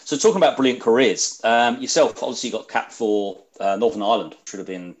 definitely. So talking about brilliant careers, yourself, obviously you got capped for Northern Ireland. Should have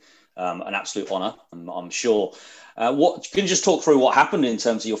been an absolute honour, I'm sure. Can you just talk through what happened in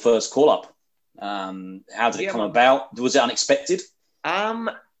terms of your first call-up? How did it come about? Was it unexpected?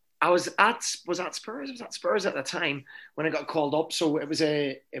 I was at Spurs. I was at Spurs at the time when I got called up. So it was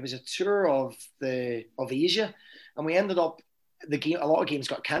a tour of Asia, and we ended up a lot of games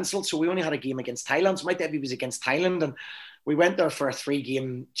got cancelled. So we only had a game against Thailand. So my debut was against Thailand, and we went there for a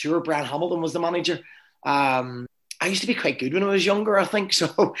 3-game tour. Brian Hamilton was the manager. I used to be quite good when I was younger, I think.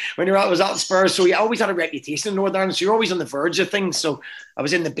 So when I was at Spurs, so you always had a reputation in Northern Ireland. So you're always on the verge of things. So I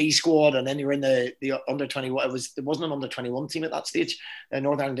was in the B squad, and then you were in the under 21. There wasn't an under 21 team at that stage.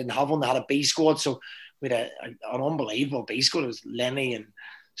 Northern Ireland didn't have one. They had a B squad. So we had an unbelievable B squad. It was Lenny and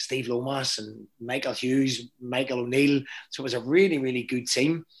Steve Lomas and Michael Hughes, Michael O'Neill. So it was a really, really good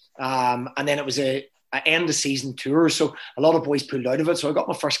team. And then it was an end of season tour. So a lot of boys pulled out of it. So I got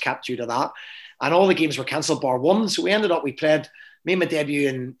my first cap due to that. And all the games were cancelled bar one. So we made my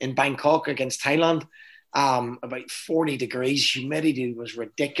debut in Bangkok against Thailand. About 40 degrees, humidity was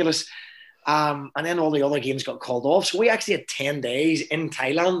ridiculous. And then all the other games got called off. So we actually had 10 days in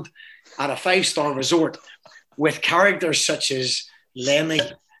Thailand at a 5-star resort with characters such as Lenny,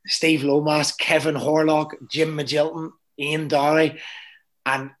 Steve Lomas, Kevin Horlock, Jim Magilton, Ian Dowie.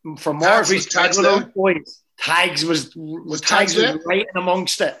 And for Margaret, Tags was right in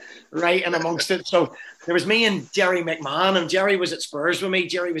amongst it. So there was me and Jerry McMahon, and Jerry was at Spurs with me.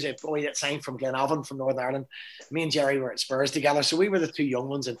 Jerry was a boy that signed from Glenavon from Northern Ireland. Me and Jerry were at Spurs together, so we were the two young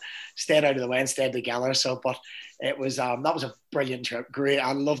ones and stayed out of the way and stayed together. So, but it was that was a brilliant trip. Great.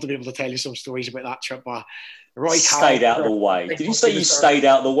 I'd love to be able to tell you some stories about that trip. But Roy stayed out of the way. Did you say you stayed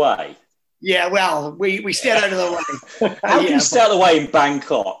out of the way? Yeah, well, we stayed out of the way. How can you stay out of the way in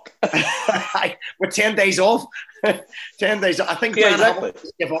Bangkok? With 10 days off. 10 days. I think Brian Hamilton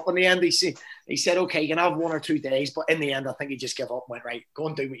gave up in the end. He said, okay, you can have 1 or 2 days. But in the end, I think he just gave up and went, right, go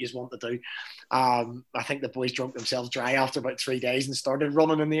and do what you want to do. I think the boys drunk themselves dry after about 3 days and started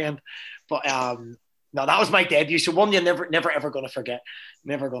running in the end. But no, that was my debut. So one you're never, ever going to forget.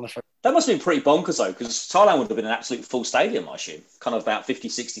 Never going to forget. That must have been pretty bonkers, though, because Thailand would have been an absolute full stadium, I assume. Kind of about 50,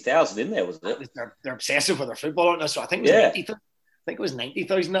 60,000 in there, wasn't it? They're obsessive with their football, aren't they? So I think it was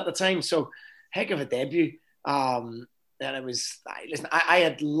 90,000 at the time. So heck of a debut. And it was, I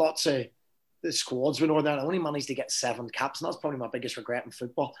had lots of the squads with Northern Ireland. I only managed to get 7 caps, and that's probably my biggest regret in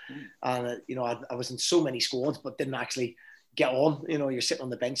football. And, I was in so many squads, but didn't actually get on. You're sitting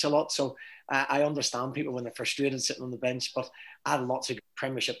on the bench a lot. So I understand people when they're frustrated sitting on the bench, but I had lots of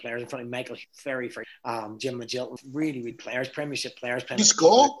Premiership players in front of Michael, very, very, Jim Magilton, really good players, Premiership players. Did he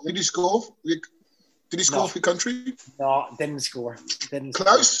score? Did he score for your country? No, didn't score.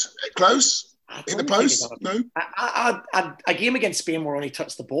 Close? In the post? No. A game against Spain where I only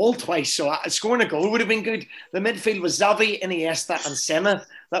touched the ball twice, so scoring a goal would have been good. The midfield was Xavi, Iniesta, and Senna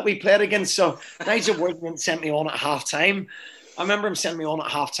that we played against. So Nigel Worthington sent me on at half time. I remember him sending me on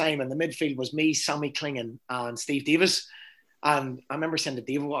at half time, and the midfield was me, Sammy Clingan, and Steve Davis. And I remember saying to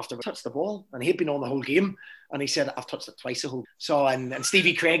Devo after we touched the ball, and he'd been on the whole game, and he said, I've touched it twice the whole. So, and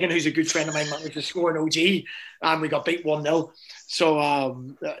Stevie Craigan, who's a good friend of mine, managed to score an OG, and we got beat 1-0.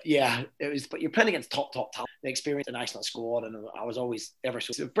 So, yeah, it was, but you're playing against top talent, the experience, the national squad, and I was always ever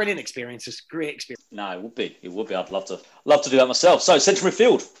so brilliant experiences, great experience. No, it would be. I'd love to do that myself. So, central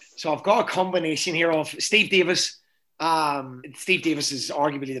midfield. So I've got a combination here of Steve Davis. Steve Davis is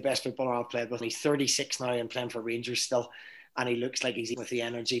arguably the best footballer I've played with. He's 36 now and playing for Rangers still. And he looks like he's with the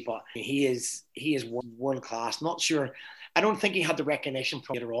energy, but he is world class. Not sure. I don't think he had the recognition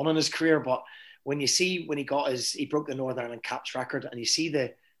later on in his career, but when he broke the Northern Ireland caps record, and you see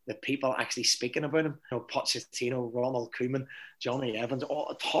the people actually speaking about him, Pochettino, Ronald Koeman, Johnny Evans,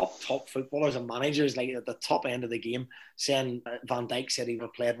 all top footballers and managers, like at the top end of the game, saying Van Dijk said he would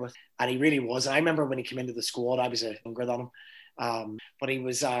have played with, and he really was. I remember when he came into the squad, I was younger than him, but he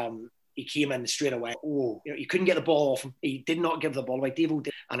was. He came in straight away. You couldn't get the ball off him. He did not give the ball away. Devo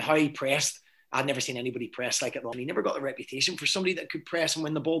did. And how he pressed, I'd never seen anybody press like it. He never got the reputation for somebody that could press and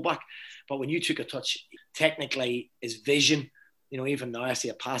win the ball back. But when you took a touch, technically, his vision, even now I see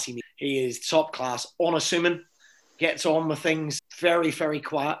a pass he is top class, unassuming, gets on with things, very, very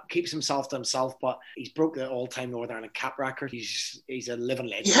quiet, keeps himself to himself, but he's broke the all-time Northern Ireland cap record. He's a living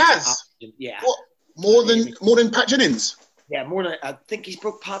legend. He has? Yeah. What? More than Pat Jennings? Yeah, more than I think he's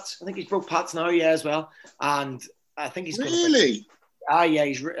broke Pat's. I think he's broke Pat's now, yeah, as well. And I think he's really.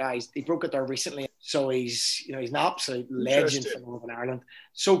 He broke it there recently. So he's an absolute legend for Northern Ireland.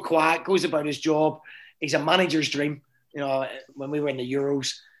 So quiet, goes about his job. He's a manager's dream. When we were in the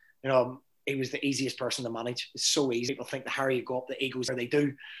Euros, he was the easiest person to manage. It's so easy. People think the higher you go up, the egos they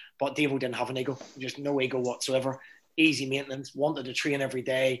do, but Devo didn't have an ego. Just no ego whatsoever. Easy maintenance. Wanted to train every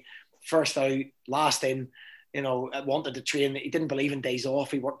day. First out, last in. Wanted to train. He didn't believe in days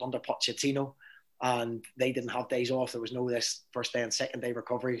off. He worked under Pochettino, and they didn't have days off. There was no this first day and second day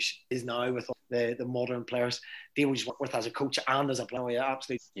recovery is now with the modern players. They was worked with as a coach and as a player.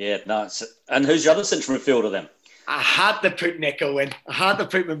 Absolutely. Yeah, no. And who's your other central midfielder then? I had to put Nico in. I had to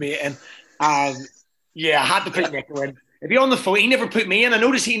put my mate in. I had to put Nico in. If you're on the phone, he never put me in. I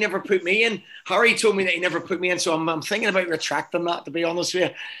noticed he never put me in. Harry told me that he never put me in, so I'm thinking about retracting that, to be honest with you.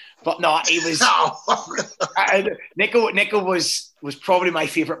 But no, he was. Nico was probably my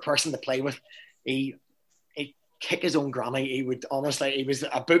favourite person to play with. He kick his own granny. He was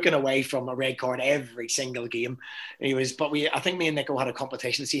a booking away from a red card every single game. I think me and Nico had a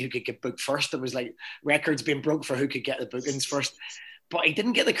competition to see who could get booked first. There was like records being broke for who could get the bookings first. But he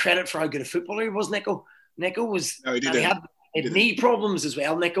didn't get the credit for how good a footballer he was, Nico. Nico was. No, he didn't. He had knee problems as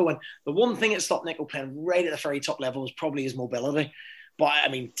well, Nico. And the one thing that stopped Nico playing right at the very top level was probably his mobility. But I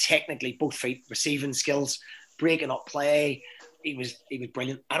mean, technically, both feet, receiving skills, breaking up play, he was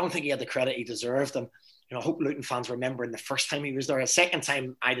brilliant. I don't think he had the credit he deserved. And I hope Luton fans remember him the first time he was there. The second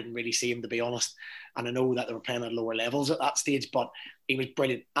time, I didn't really see him, to be honest. And I know that they were playing at lower levels at that stage, but he was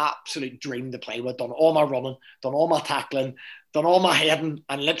brilliant. Absolute dream to play with. Done all my running, done all my tackling, done all my heading,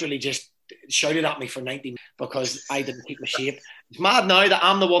 and literally just shouted at me for 90 minutes because I didn't keep my shape. It's mad now that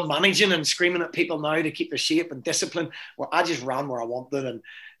I'm the one managing and screaming at people now to keep their shape and discipline, where I just ran where I wanted. And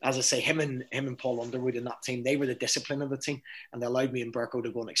as I say, him and Paul Underwood in that team, they were the discipline of the team, and they allowed me and Berko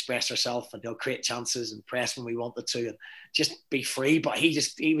to go and express ourselves, and they'll create chances and press when we wanted to and just be free. But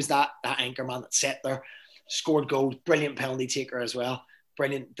he was that anchor man that sat there, scored goals, brilliant penalty taker as well,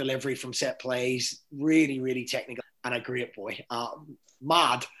 brilliant delivery from set plays, really, really technical, and a great boy.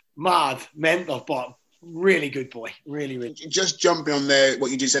 Mad, mental, but really good boy. Really, really. Just jumping on there, what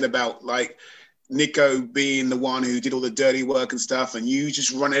you just said about like Nico being the one who did all the dirty work and stuff, and you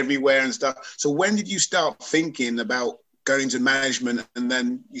just run everywhere and stuff. So when did you start thinking about going into management, and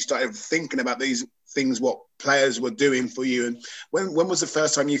then you started thinking about these things, what players were doing for you? And when was the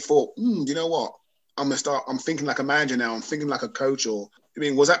first time you thought, you know what? I'm thinking like a manager now. I'm thinking like a coach. Or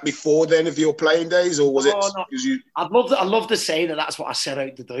was that before then of your playing days, or was it? No. I'd love to say that that's what I set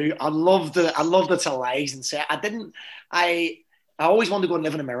out to do. I love to tell lies and say I didn't. I always wanted to go and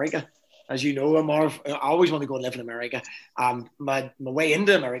live in America, as you know, Marv. I always wanted to go and live in America. My way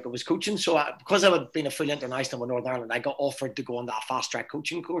into America was coaching. So because I had been a full international with Northern Ireland, I got offered to go on that fast track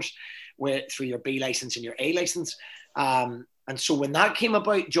coaching course through your B license and your A license. And so when that came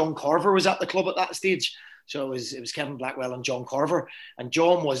about, John Carver was at the club at that stage. So it was Kevin Blackwell and John Carver. And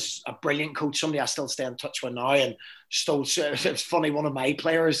John was a brilliant coach, somebody I still stay in touch with now. And it's funny, one of my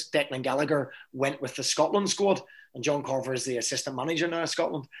players, Declan Gallagher, went with the Scotland squad. And John Carver is the assistant manager now of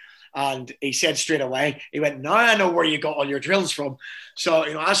Scotland. And he said straight away, he went, now I know where you got all your drills from. So,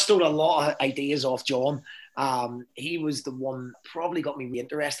 I stole a lot of ideas off John. He was the one probably got me really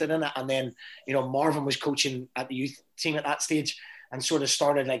interested in it. And then, Marvin was coaching at the youth team at that stage, and sort of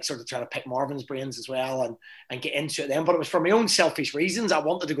started trying to pick Marvin's brains as well and get into it then. But it was for my own selfish reasons. I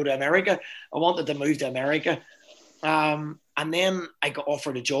wanted to go to America. I wanted to move to America. And then I got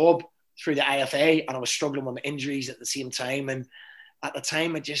offered a job through the IFA, and I was struggling with my injuries at the same time. And at the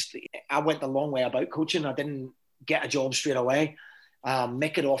time, I went the long way about coaching. I didn't get a job straight away.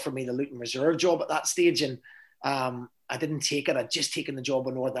 Mick had offered me the Luton Reserve job at that stage, and I didn't take it. I'd just taken the job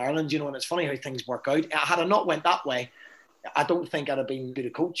in Northern Ireland, and it's funny how things work out. Had I not went that way, I don't think I'd have been good a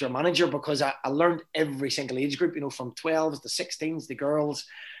coach or manager, because I learned every single age group, from 12s to 16s, the girls,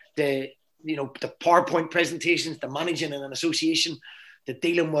 the PowerPoint presentations, the managing in an association, the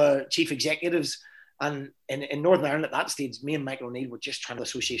dealing with chief executives. And in Northern Ireland at that stage, me and Michael O'Neill were just trying the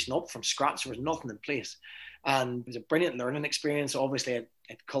association up from scratch. There was nothing in place. And it was a brilliant learning experience. Obviously,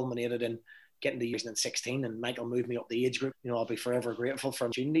 it culminated in getting to 2016, and Michael moved me up the age group. I'll be forever grateful for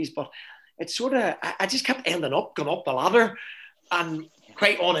opportunities. But it's I just kept going up the ladder, and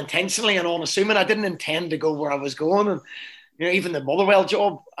quite unintentionally and unassuming. I didn't intend to go where I was going. And, even the Motherwell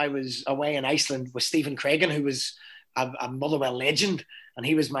job, I was away in Iceland with Stephen Craigan, who was a Motherwell legend, and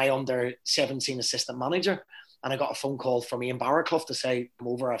he was my under-17 assistant manager. And I got a phone call from Ian Barraclough to say, "Come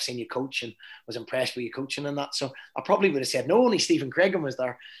over, I've seen you coach and was impressed with you coaching and that." So I probably would have said no, only Stephen Craigan was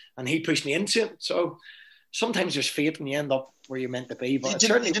there, and he pushed me into it. So sometimes there's fate and you end up where you're meant to be. But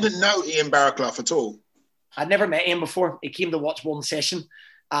you didn't know Ian Barraclough at all? I'd never met Ian before. He came to watch one session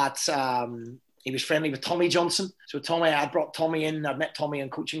at... he was friendly with Tommy Johnson. So I'd brought Tommy in. I'd met Tommy on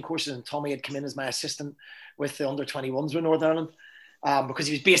coaching courses, and Tommy had come in as my assistant with the under-21s with Northern Ireland, because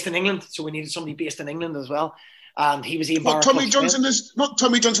he was based in England. So we needed somebody based in England as well. And he was Ian Barraclough. Not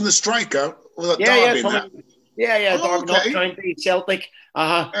Tommy Johnson, the striker. Was that Derby? Oh, Derby, okay. County, Celtic.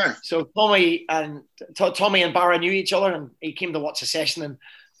 Yeah. So Tommy and Barra knew each other, and he came to watch a session. And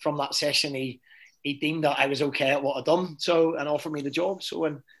from that session, he deemed that I was okay at what I'd done, and offered me the job. So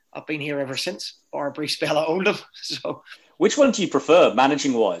and I've been here ever since, or a brief spell at Oldham. So, which one do you prefer,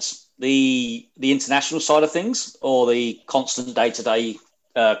 managing wise? The international side of things, or the constant day-to-day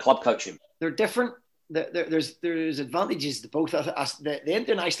club coaching? They're different. There's advantages to both. The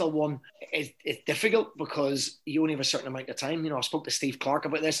international one is difficult because you only have a certain amount of time. I spoke to Steve Clark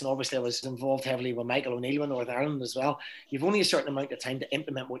about this, and obviously I was involved heavily with Michael O'Neill in Northern Ireland as well. You've only a certain amount of time to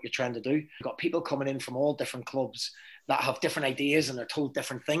implement what you're trying to do. You've got people coming in from all different clubs that have different ideas, and they're told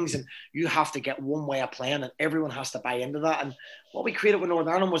different things, and you have to get one way of playing, and everyone has to buy into that. And what we created with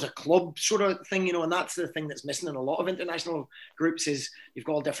Northern Ireland was a club sort of thing, and that's the thing that's missing in a lot of international groups is you've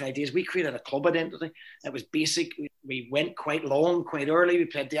got all different ideas. We created a club identity. It was basic. We went quite long, quite early. We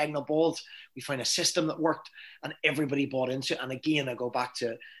played diagonal balls. We found a system that worked, and everybody bought into it. And again, I go back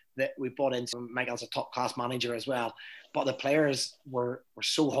to that we bought into Michael's a top-class manager as well. But the players were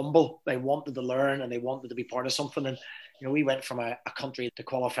so humble. They wanted to learn, and they wanted to be part of something. And, we went from a country to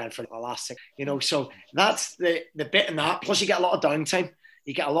qualifying for the last six, so that's the bit in that. Plus you get a lot of downtime.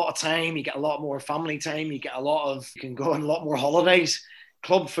 You get a lot of time. You get a lot more family time. You can go on a lot more holidays.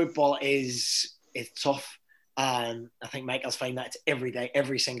 Club football is tough. And I think Michael's finding that it's every day,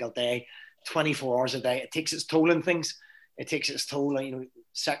 every single day, 24 hours a day. It takes its toll in things. It takes its toll,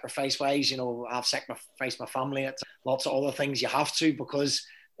 sacrifice-wise. I've sacrificed my family. It's lots of other things you have to because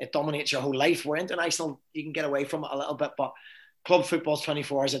it dominates your whole life. Where international, you can get away from it a little bit, but club football's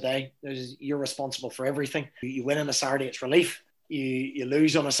 24 hours a day. You're responsible for everything. You win on a Saturday, it's relief. You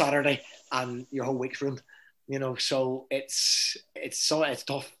lose on a Saturday, and your whole week's ruined. So it's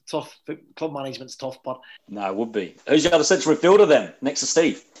tough. Club management's tough, but no, it would be. Who's the other central midfielder then, next to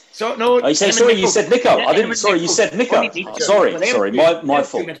Steve? So no, you said Nico. I didn't. Sorry, you said Nico. Sorry, my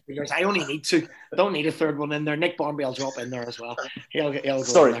fault. I only need two. I don't need a third one in there. Nick Barmby, I'll drop in there as well. He'll go.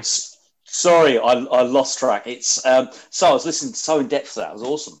 Sorry, I lost track. It's so I was listening so in depth to that. It was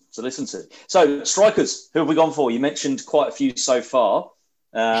awesome to listen to. So strikers, who have we gone for? You mentioned quite a few so far,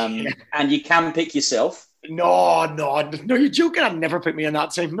 and you can pick yourself. No, you're joking. I'd never put me in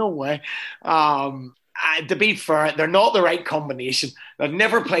that team. No way. To be fair, they're not the right combination. I've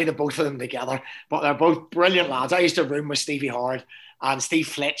never played the both of them together, but they're both brilliant lads. I used to room with Stevie Howard, and Steve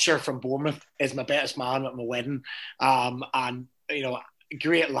Fletcher from Bournemouth is my best man at my wedding. And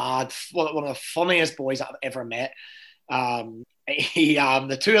great lad, one of the funniest boys I've ever met.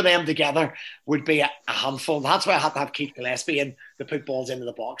 The two of them together would be a handful. That's why I had to have Keith Gillespie in to put balls into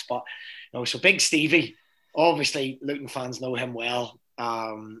the box. But so big Stevie. Obviously, Luton fans know him well.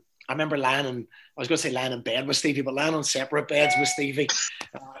 I remember lying in bed with Stevie, but lying on separate beds with Stevie.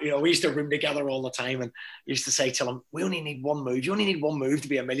 We used to room together all the time, and used to say to him, we only need one move. You only need one move to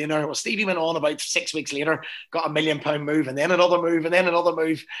be a millionaire. Well, Stevie went on about 6 weeks later, got £1 million move, and then another move, and then another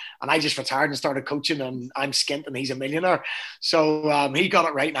move. And I just retired and started coaching, and I'm skint and he's a millionaire. So he got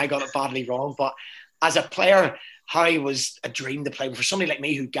it right and I got it badly wrong. But as a player, Harry was a dream to play with. For somebody like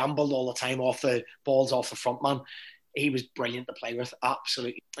me who gambled all the time off the balls off the front man, he was brilliant to play with.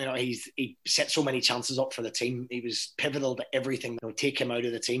 Absolutely. He set so many chances up for the team. He was pivotal to everything that would take him out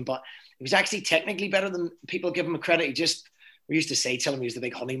of the team. But he was actually technically better than people give him credit. We used to say to him he was the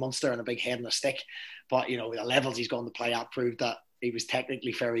big honey monster and a big head and a stick. But, with the levels he's gone to play at proved that he was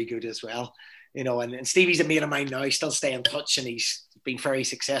technically very good as well. And Stevie's a mate of mine now. He still stay in touch, and he's been very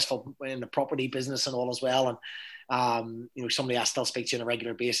successful in the property business and all as well. And somebody I still speak to on a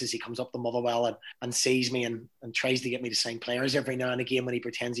regular basis. He comes up to Motherwell and sees me and tries to get me to sign players every now and again when he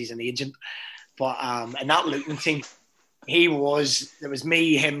pretends he's an agent. But in that Luton team, there was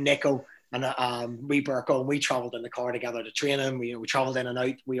me, him, Nico, and we Burko, and we travelled in the car together to train him. We travelled in and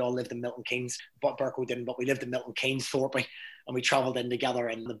out. We all lived in Milton Keynes, but Burko didn't. But we lived in Milton Keynes, Thorpe, and we travelled in together.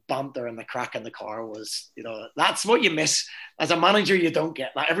 And the banter and the crack in the car was, that's what you miss as a manager. You don't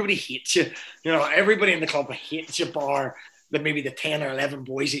get that. Everybody hates you. Everybody in the club hates you, bar maybe the 10 or 11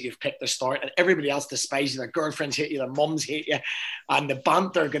 boys that you've picked to start, and everybody else despises you. Their girlfriends hate you, their mums hate you, and the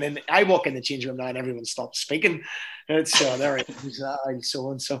banter going in. I walk in the change room now and everyone stops speaking. It's there it is, and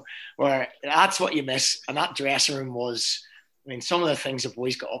so and so. Where that's what you miss. And that dressing room was, some of the things the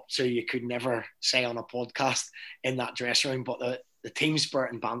boys got up to you could never say on a podcast in that dressing room. But the team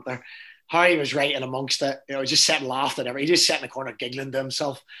spirit and banter, Harry was right in amongst it. Just sat and laughed at everything. He just sat in the corner giggling to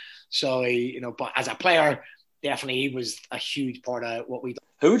himself. So but as a player, definitely, he was a huge part of what we did.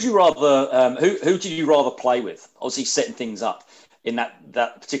 Who would you rather? Who did you rather play with? Obviously, setting things up in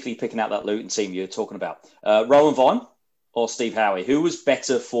that particularly picking out that Luton team you're talking about. Rowan Vine or Steve Howie? Who was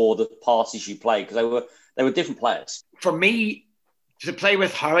better for the parties you played? Because they were different players. For me, to play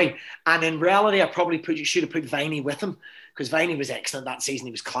with Harry, and in reality, I probably should have put Viney with him, because Viney was excellent that season.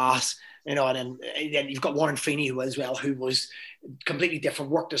 He was class. And then you've got Warren Feeney who was completely different,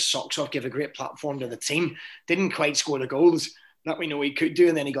 worked his socks off, gave a great platform to the team, didn't quite score the goals that we know he could do,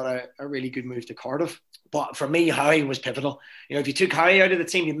 and then he got a really good move to Cardiff. But for me, Harry was pivotal. If you took Harry out of the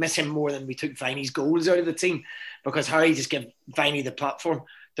team, you'd miss him more than we took Viney's goals out of the team, because Harry just gave Viney the platform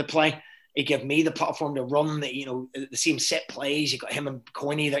to play. He gave me the platform to run, the same set plays. You got him and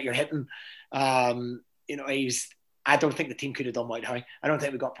Coyne that you're hitting. I don't think the team could have done without Harry. I don't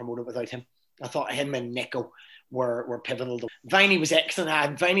think we got promoted without him. I thought him and Nico were pivotal. Viney was excellent,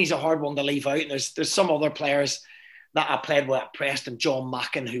 and Viney's a hard one to leave out. And there's some other players that I played with at Preston, John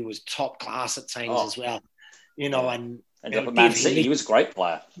Mackin, who was top class at times as well. And up at Man City, he was a great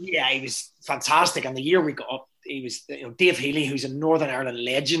player. Yeah, he was fantastic. And the year we got up, he was Dave Healy, who's a Northern Ireland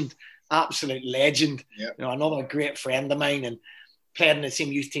legend, absolute legend. Yep. Another great friend of mine, and played in the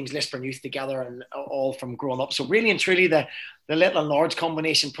same youth teams, Lisburn Youth together, and all from growing up. So really and truly, the little and large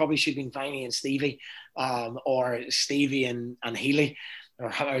combination probably should have been Viney and Stevie, or Stevie and Healy,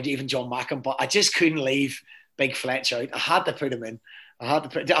 or even John Mackin. But I just couldn't leave Big Fletch out. I had to put him in. I'm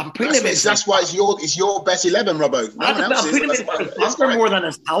putting him in. That's why it's your best 11, Robbo. I'm putting him in more than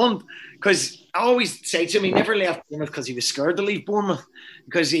his talent, because I always say to him, he never left Bournemouth because he was scared to leave Bournemouth,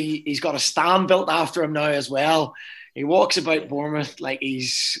 because he's got a stand built after him now as well. He walks about Bournemouth like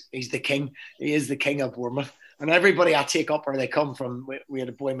he's the king. He is the king of Bournemouth. And everybody I take up where they come from, we had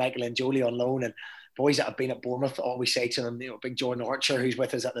a boy, Michael and Jolie, on loan, and boys that have been at Bournemouth always say to them, big Jordan Archer, who's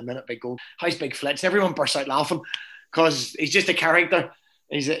with us at the minute, big goal, how's Big Fletch? And everyone bursts out laughing, because he's just a character.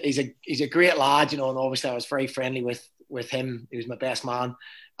 He's a great lad, and obviously I was very friendly with him. He was my best man,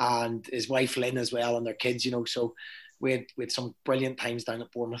 and his wife Lynn as well, and their kids, so we had some brilliant times down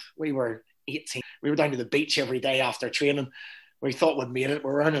at Bournemouth. We were 18. We were down to the beach every day after training. We thought we'd made it. We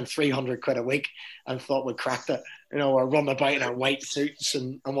were earning 300 quid a week and thought we'd cracked it. We're running about in our white suits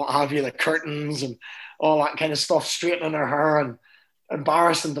and what have you, the curtains and all that kind of stuff, straightening our hair, and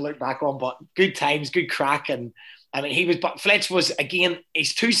embarrassing to look back on, but good times, good crack. And but Fletch was, again,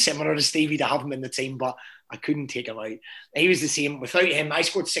 he's too similar to Stevie to have him in the team, but I couldn't take him out. He was the same. Without him, I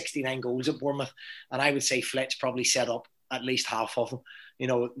scored 69 goals at Bournemouth, and I would say Fletch probably set up at least half of them.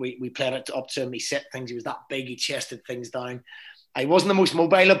 We played it up to him. He set things. He was that big. He chested things down. I wasn't the most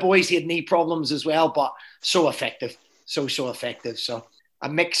mobile of boys. He had knee problems as well, but so effective. So effective. So a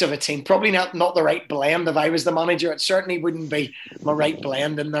mix of a team. Probably not the right blend. If I was the manager, it certainly wouldn't be my right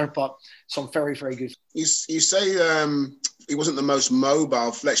blend in there, but some very, very good. You say wasn't the most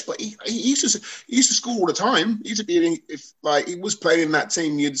mobile Fletcher, but he used to score all the time. He used to be he was playing in that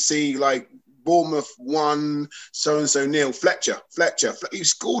team, you'd see like Bournemouth 1, so and so nil. Fletcher. He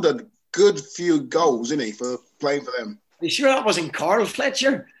scored a good few goals, didn't he, for playing for them? Are you sure that wasn't Carl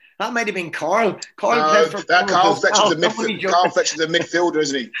Fletcher? That might have been Carl. Carl Fletcher's the midfielder,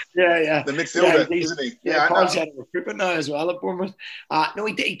 isn't he? Yeah. The midfielder, isn't he? Yeah, Carl's had a recruitment now as well at Bournemouth. No,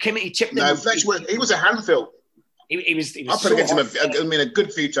 he chipped in. No, Fletcher, he was a handful. He was I put against him a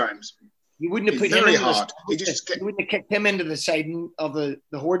good few times. You wouldn't have put him very in hard. You wouldn't have kicked him into the side of the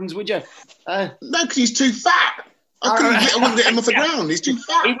Hordens, would you? No, because he's too fat. I wouldn't get him off the ground. He's too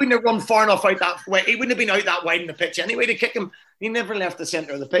fat. He wouldn't have run far enough out that way. He wouldn't have been out that wide in the pitch anyway to kick him. He never left the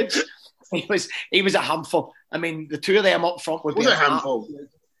centre of the pitch. He was a handful. I mean, the two of them up front would be a handful.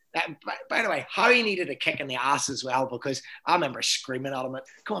 By the way, Harry needed a kick in the ass as well, because I remember screaming at him,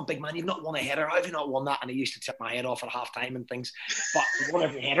 "Come on, big man, you've not won a header. How have you not won that?" And he used to tip my head off at half time and things. But he won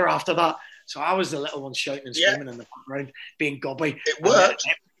every header after that. So I was the little one shouting and screaming in the background, being gubby. It worked.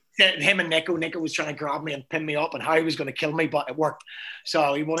 Him and Nico was trying to grab me and pin me up, and Harry was going to kill me, but it worked.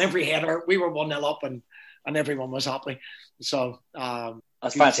 So he won every header. We were 1-0 up, and everyone was happy. So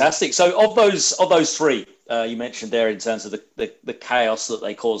that's fantastic. So of those three you mentioned there, in terms of the chaos that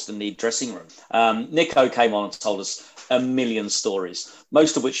they caused in the dressing room, Nico came on and told us a million stories,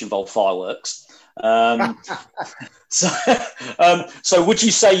 most of which involved fireworks. So would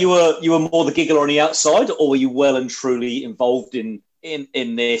you say you were more the giggler on the outside, or were you well and truly involved in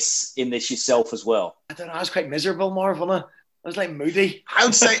this yourself as well? I don't know. I was quite miserable, Marv, wasn't I? I was like moody.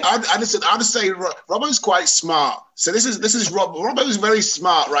 I'd say Robbo's quite smart. So this is Rob. Robbo's very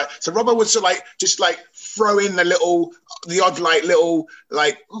smart, right? So Robbo would sort of just throw in the odd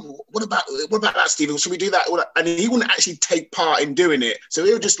what about that, Stephen? Should we do that? And he wouldn't actually take part in doing it. So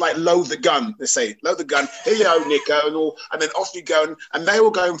he would just load the gun. Let's say load the gun. Here you go, Nico, and then off you go, and they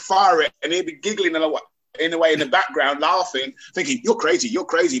will go and fire it, and he'd be giggling in a way in the background, laughing, thinking, you're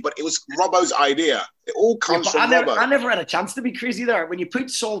crazy. But it was Robbo's idea. It all comes from Robbo. I never had a chance to be crazy there. When you put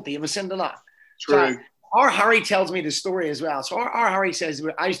Saul Davis into that. True. So our Harry tells me the story as well. So our Harry says,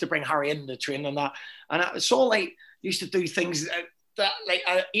 I used to bring Harry in the training and that. And Saul used to do things that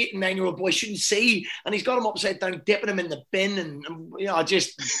an 8 and 9 year old boy shouldn't see. And he's got him upside down, dipping him in the bin and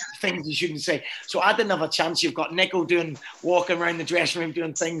just things he shouldn't say. So I didn't have a chance. You've got Nico walking around the dressing room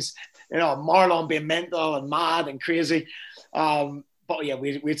doing things, Marlon being mental and mad and crazy. But yeah,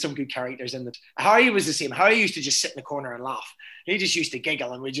 we had some good characters in it. Harry was the same. Harry used to just sit in the corner and laugh. He just used to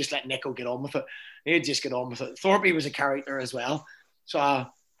giggle, and we just let Nico get on with it. He'd just get on with it. Thorpe was a character as well. So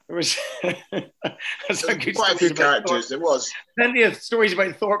there was quite a few characters. There was plenty of stories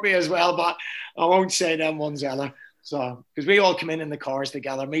about Thorpe as well, but I won't say them ones either. So because we all come in the cars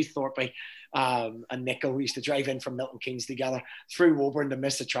together, me, Thorpe, and Nico. We used to drive in from Milton Keynes together through Woburn to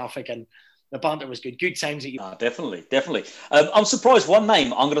miss the traffic, and the banter was good. Good times at you. Definitely. I'm surprised. One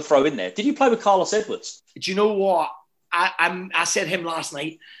name I'm going to throw in there. Did you play with Carlos Edwards? Do you know what? I said him last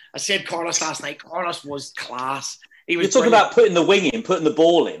night. I said Carlos last night. Carlos was class. You're talking about putting the wing in, putting the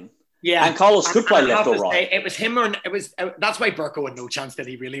ball in. Yeah, and Carlos could play left or right. It was him, or it was. That's why Burko had no chance, did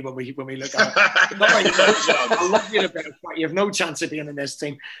he? Really, when we look at it, you have no chance of being in this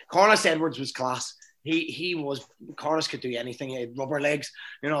team. Carlos Edwards was class. He was. Carlos could do anything. He had rubber legs.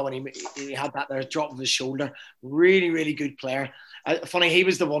 When he had that there drop of his shoulder. Really, really good player. Funny, he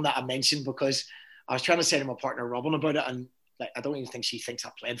was the one that I mentioned because I was trying to say to my partner Robin about it, and I don't even think she thinks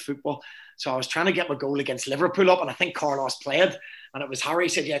I played football. So I was trying to get my goal against Liverpool up, and I think Carlos played. And it was Harry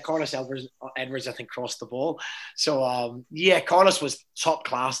said, yeah, Carlos Edwards, I think, crossed the ball. So, Carlos was top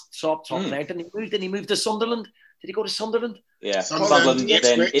class, top player. Didn't he move to Sunderland? Did he go to Sunderland? Yeah, Sunderland,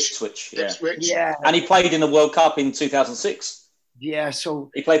 then Ipswich. Yeah. And he played in the World Cup in 2006. Yeah,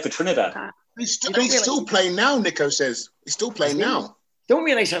 so... He played for Trinidad. He's still playing now, Nico says. He's still playing now. Don't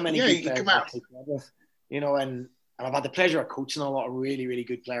realise how many good players come out. And I've had the pleasure of coaching a lot of really, really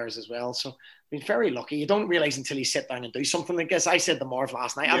good players as well. So I've been very lucky. You don't realise until you sit down and do something like this. I said to Marv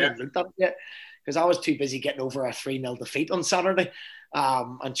last night, I haven't looked at it yet because I was too busy getting over a 3-0 defeat on Saturday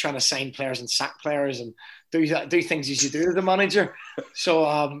and trying to sign players and sack players and do things as you do as a manager. So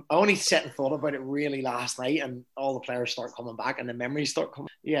I only sat and thought about it really last night, and all the players start coming back and the memories start coming.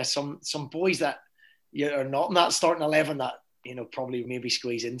 Yeah, some boys that are not in that starting 11 that, probably maybe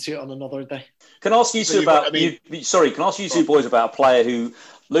squeeze into it on another day. Can I ask you two boys about a player who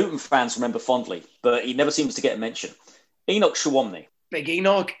Luton fans remember fondly, but he never seems to get a mention. Enoch Shawomni. Big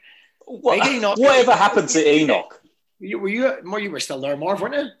Enoch. Whatever happened to Enoch? You were still there, Marv,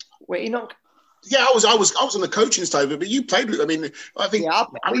 weren't you? Wait, Enoch? Yeah, I was on the coaching side, but you played with. I mean, I think I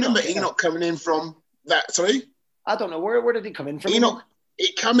remember Enoch coming in from that. Sorry. I don't know. Where did he come in from? Enoch,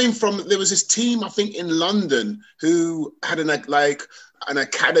 it coming from, there was this team, I think, in London who had an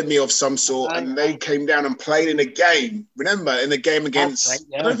academy of some sort, and they came down and played in a game. Remember, in the game against, I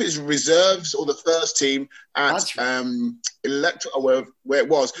don't know if it was reserves or the first team at Electra, or where it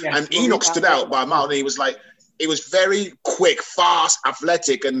was. Yeah, and Enoch stood out by a mile, and he was very quick, fast,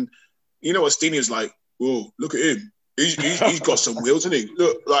 athletic, and you know what Steenie was like, whoa, look at him. He's got some wheels, isn't he?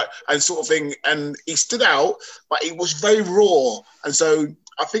 Look, and sort of thing. And he stood out, but he was very raw. And so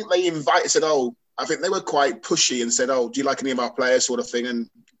I think they said, I think they were quite pushy and said, do you like any of our players, sort of thing. And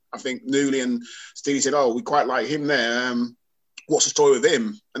I think Newley and Steenie said, we quite like him there. What's the story with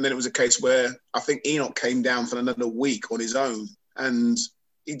him? And then it was a case where I think Enoch came down for another week on his own. And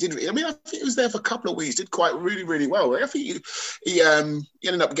he did. I think he was there for a couple of weeks, did quite really, really well. I think he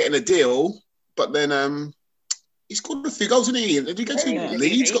ended up getting a deal, but then he scored a few goals, didn't he? Did he go to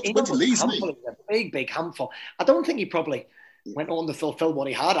Leeds? Went to Leeds, didn't he? A big handful. I don't think he probably went on to fulfill what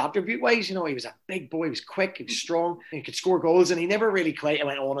he had attribute-wise. You know, he was a big boy, he was quick, he was strong, he could score goals, and he never really quite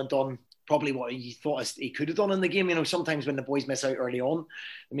went on and done probably what he thought he could have done in the game. You know, sometimes when the boys miss out early on,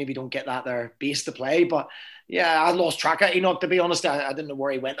 they maybe don't get their base to play. But yeah, I lost track of Enoch, to be honest. I didn't know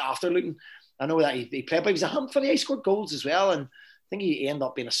where he went after Luton. I know that he played, but he was a handful. He scored goals as well, and I think he ended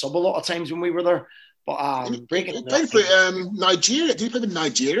up being a sub a lot of times when we were there. But he played for Nigeria. Did he play for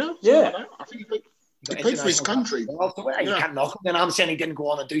Nigeria? Yeah. I think he played for his country. You can't knock him. And I'm saying he didn't go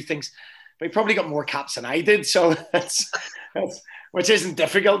on and do things, but he probably got more caps than I did. So that's which isn't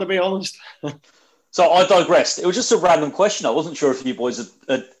difficult, to be honest. So I digressed. It was just a random question. I wasn't sure if you boys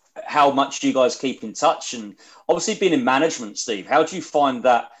how much do you guys keep in touch? And obviously being in management, Steve, how do you find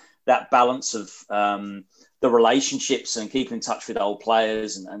that balance of the relationships and keeping in touch with old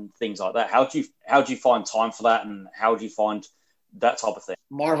players and things like that? How do you find time for that, and how do you find that type of thing?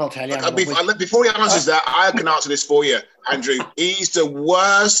 Marv, I'll tell you. Before he answers that, I can answer this for you, Andrew. He's the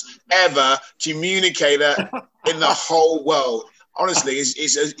worst ever communicator in the whole world. Honestly,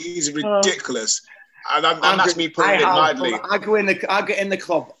 he's ridiculous. And that's me putting it mildly. I go in the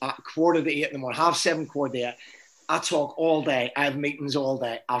club at 7:15 in the morning, 7:30, 7:15. I talk all day. I have meetings all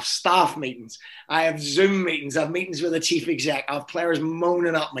day. I have staff meetings. I have Zoom meetings. I have meetings with the chief exec. I have players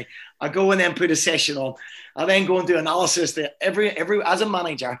moaning at me. I go and then put a session on. I then go and do analysis there. Every as a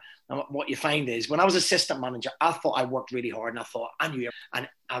manager, and what you find is when I was assistant manager, I thought I worked really hard, and I thought I knew it. And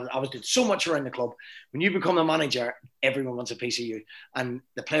I was doing so much around the club. When you become the manager, everyone wants a piece of you, and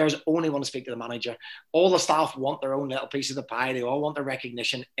the players only want to speak to the manager. All the staff want their own little piece of the pie. They all want their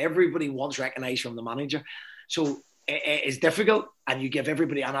recognition. Everybody wants recognised from the manager. So it is difficult, and you give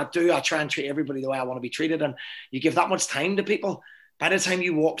everybody, and I try and treat everybody the way I want to be treated, and you give that much time to people. By the time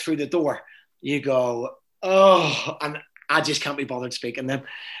you walk through the door, you go, and I just can't be bothered speaking to them.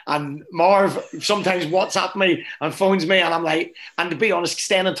 And Marv sometimes WhatsApp me and phones me, and I'm like, and to be honest,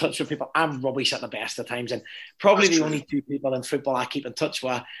 staying in touch with people, I'm rubbish at the best of times, and probably the only two people in football I keep in touch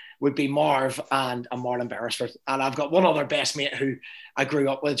with would be Marv and Marlon Beresford. And I've got one other best mate who I grew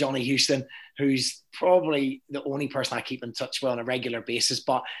up with, Johnny Houston, who's probably the only person I keep in touch with on a regular basis.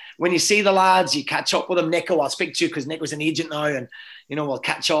 But when you see the lads, you catch up with them. Nico, I'll speak to you because Nico's an agent now, and we'll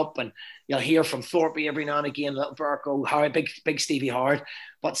catch up, and you'll hear from Thorpe every now and again, Little Burko, Howard, big Stevie Howard.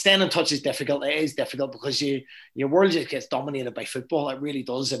 But staying in touch is difficult. It is difficult because your world just gets dominated by football. It really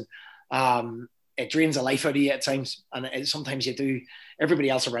does, and it drains the life out of you at times. And sometimes you do.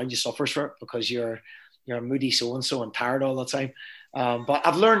 Everybody else around you suffers for it because you're a moody so-and-so and tired all the time. But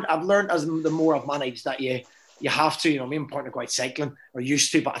I've learned as the more I've managed that you have to, me and partner go out cycling, or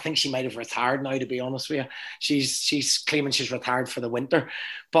used to, but I think she might have retired now, to be honest with you. She's claiming she's retired for the winter.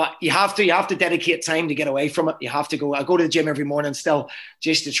 But you have to dedicate time to get away from it. You have to go. I go to the gym every morning still,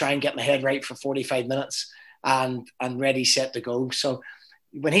 just to try and get my head right for 45 minutes and ready, set to go. So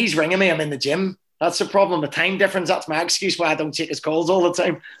when he's ringing me, I'm in the gym. That's the problem. The time difference, that's my excuse why I don't take his calls all the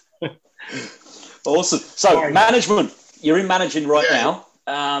time. Awesome. So management, you're in managing right now.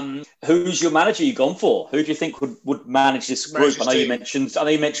 Who's your manager you've gone for? Who do you think would manage this group? I know you mentioned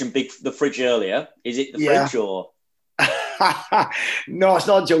the fridge earlier. Is it the fridge or? No, it's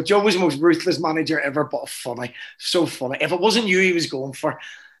not Joe. Joe was the most ruthless manager ever, but funny. So funny. If it wasn't you he was going for,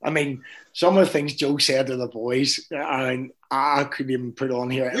 some of the things Joe said to the boys, I couldn't even put on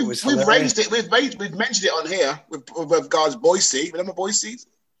here. We've raised it. We've mentioned it on here with guys Boise. Remember Boise?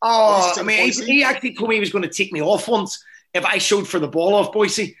 Oh, he actually told me he was going to take me off once if I showed for the ball off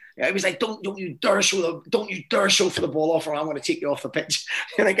Boise. Yeah, he was like, don't you dare show for the ball off, or I'm going to take you off the pitch.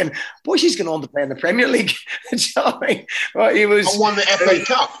 You're thinking, Boise's going on to play in the Premier League. Do you know what I mean? Well, he won the FA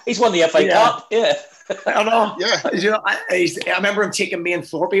Cup. He's won the FA Cup. Yeah. I know. Yeah. I remember him taking me and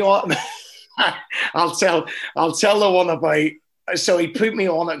Thorpe on. I'll tell the one about. So he put me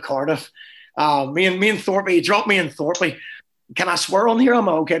on at Cardiff. Me and Thorpe. He dropped me in Thorpe. Can I swear on here? Am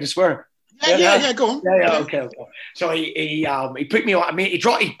I okay to swear? Yeah, go on. Yeah, okay. So he put me on. I mean, he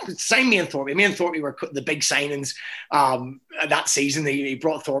signed me and Thorpe. Me and Thorpe were the big signings that season. He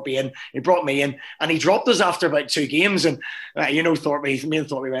brought Thorpe in. He brought me in, and he dropped us after about 2 games. And Thorpe. Me and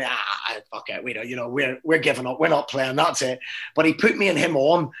Thorpe went, fuck it. We're giving up. We're not playing. That's it. But he put me and him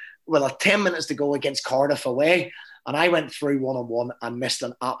on with 10 minutes to go against Cardiff away. And I went through 1-on-1 and missed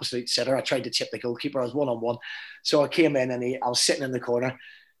an absolute sitter. I tried to chip the goalkeeper. I was 1-on-1. So I came in and I was sitting in the corner.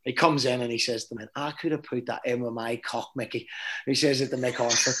 He comes in and he says to me, I could have put that in with my cock, Mickey. He says it to Mick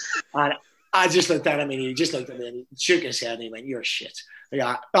Harford. And I just looked at him and he just looked at me and he shook his head and he went, you're shit.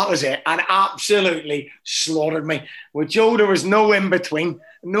 Yeah, that was it. And absolutely slaughtered me. With Joe, there was no in between.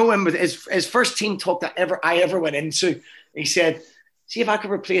 His first team talk that I ever went into, he said, see if I could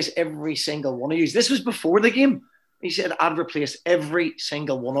replace every single one of you. This was before the game. He said, I'd replace every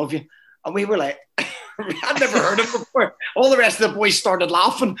single one of you. And we were like, I'd never heard of it before. All the rest of the boys started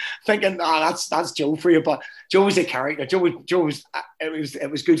laughing, thinking, that's Joe for you. But Joe was a character.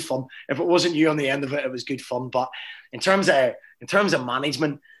 It was good fun. If it wasn't you on the end of it, it was good fun. But in terms of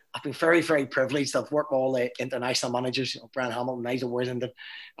management, I've been very, very privileged. I've worked with all the international managers, Brian Hamilton, Nigel Worthington,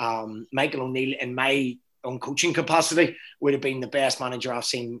 Michael O'Neill. In my own coaching capacity, would have been the best manager I've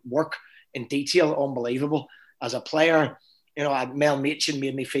seen work in detail. Unbelievable. As a player, Mel Machin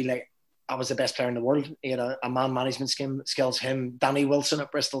made me feel like I was the best player in the world. He had a man management skills. Him, Danny Wilson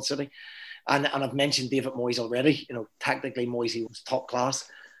at Bristol City. And I've mentioned David Moyes already. Tactically, Moyes was top class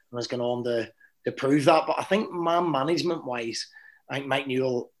and has gone on to prove that. But I think man management-wise, I think Mike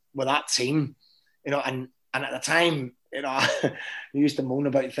Newell, with that team, and at the time, he used to moan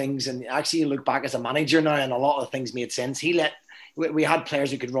about things. And actually, you look back as a manager now, and a lot of things made sense. We had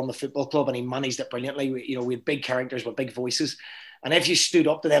players who could run the football club, and he managed it brilliantly. We had big characters with big voices. And if you stood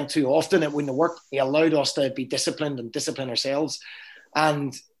up to them too often, it wouldn't have worked. He allowed us to be disciplined and discipline ourselves.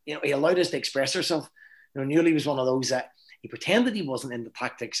 And, he allowed us to express ourselves. Newley was one of those that he pretended he wasn't into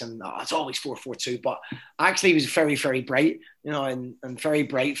tactics and it's always 4-4-2. But actually, he was very, very bright, and very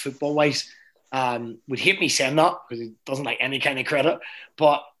bright football-wise. Would hate me saying that because he doesn't like any kind of credit.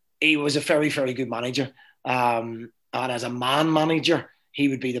 But he was a very, very good manager. And as a man manager, he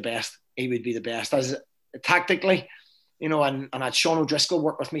would be the best. He would be the best. As tactically, and I had Sean O'Driscoll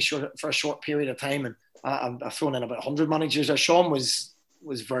work with me for a short period of time, and I've thrown in about 100 managers. Sean was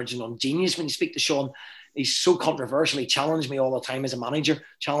verging on genius. When you speak to Sean, he's so controversial. He challenged me all the time as a manager,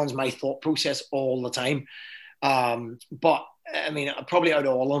 challenged my thought process all the time. But I mean, probably out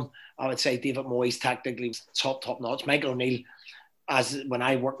of all of them, I would say David Moyes tactically was top notch. Michael O'Neill, as when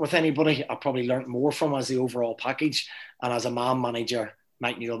I work with anybody, I probably learned more from as the overall package, and as a man manager,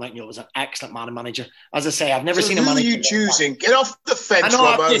 Mike Newell was an excellent man and manager. As I say, I've never seen a manager. Who are you choosing? Get off the fence,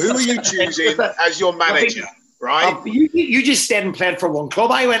 Robbo. Who are you choosing as your manager? Right? You just stayed and played for one club.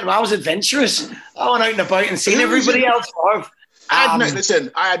 I was adventurous. I went out and about and seen everybody else. I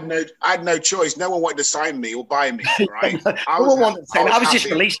had no choice. No one wanted to sign me or buy me. Right? I was just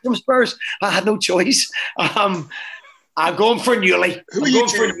released from Spurs. I had no choice. I'm going for Newley. Who are you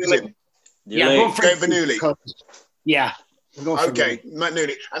choosing? Yeah, I'm going for Newley. Yeah. Okay, Matt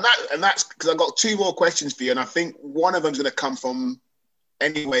Newley, and that's because I've got 2 more questions for you, and I think one of them's going to come from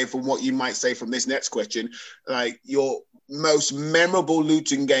what you might say from this next question, like your most memorable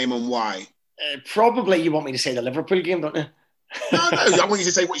Luton game and why. Probably you want me to say the Liverpool game, don't you? No, I want you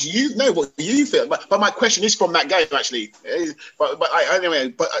to say what you feel. But my question is from that game actually. But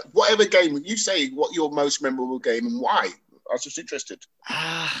whatever game you say, what your most memorable game and why? I was just interested.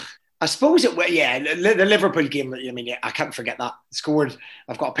 I suppose the Liverpool game. I mean, I can't forget that. Scored.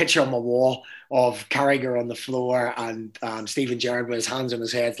 I've got a picture on my wall of Carragher on the floor and Steven Gerrard with his hands on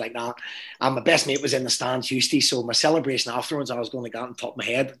his head like that. And my best mate was in the stands, Houston. So my celebration afterwards, I was going to get on top of my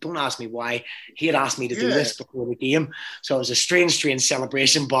head. Don't ask me why. He had asked me to do this before the game. So it was a strange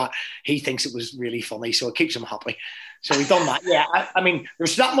celebration, but he thinks it was really funny. So it keeps him happy. So we've done that. Yeah, I mean,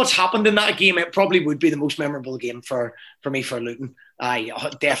 there's not much happened in that game. It probably would be the most memorable game for me for Luton.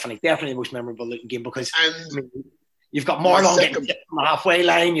 Definitely the most memorable Luton game because you've got Marlon getting from the halfway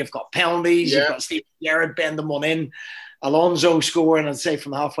line, you've got penalties, you've got Steven Gerrard bending one in, Alonso scoring, I'd say,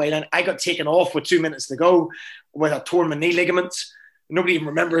 from the halfway line. I got taken off with 2 minutes to go with a torn my knee ligaments. Nobody even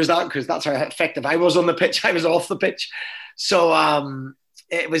remembers that because that's how effective I was on the pitch. I was off the pitch. So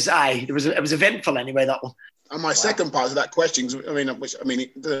it was eventful anyway, that one. And my second part of that question,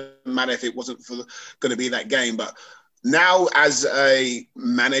 it doesn't matter if it wasn't going to be that game, but now as a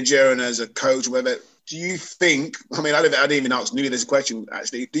manager and as a coach, whether do you think? I mean, I didn't even ask Newley this question.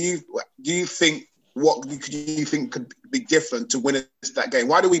 Actually, do you think what do you think could be different to win that game?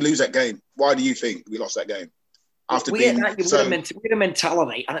 Why do we lose that game? Why do you think we lost that game? We had a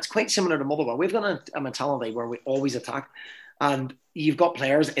mentality, and it's quite similar to Motherwell. We've got a mentality where we always attack, and you've got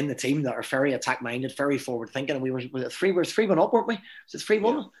players in the team that are very attack-minded, very forward-thinking. And we were 3-1 up, weren't we? Was it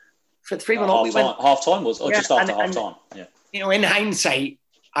 3-1? 3-1 up. Half-time was, or just after half-time. Yeah. You know, in hindsight,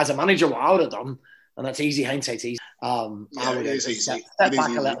 as a manager, what I would have done, and that's easy. Hindsight's easy. I would have stepped back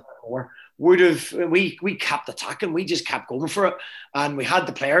a little bit more. We kept attacking. We just kept going for it, and we had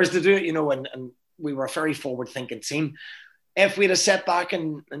the players to do it. You know, and we were a very forward-thinking team. If we'd have sat back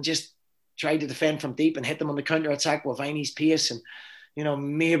and just tried to defend from deep and hit them on the counter-attack with Viney's pace, and you know,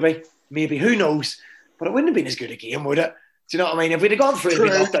 maybe who knows, but it wouldn't have been as good a game, would it? Do you know what I mean? If we'd have gone through it,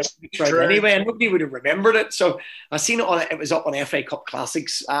 we'd have tried anyway, and nobody would have remembered it. So I seen it it was up on FA Cup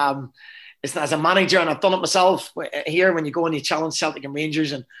Classics. It's as a manager, and I've done it myself here, when you go and you challenge Celtic and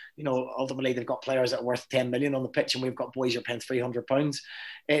Rangers, and you know, ultimately they've got players that are worth 10 million on the pitch, and we've got boys who are paying £300.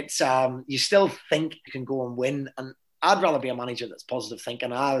 It's you still think you can go and win, and I'd rather be a manager that's positive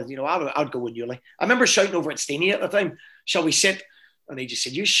thinking. I'd go with Newley. I remember shouting over at Steenie at the time, "Shall we sit?" And he just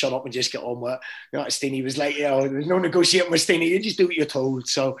said, "You shut up and just get on with it." You know, Steenie was like, you know, there was no negotiating with Steenie. You just do what you're told.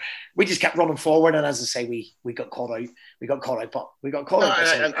 So we just kept running forward. And as I say, we got caught out. We got caught out.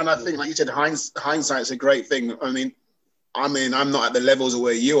 And I think, like you said, hindsight's a great thing. I mean, I'm not at the levels of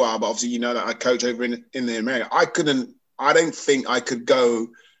where you are, but obviously you know that I coach over in the America. I don't think I could go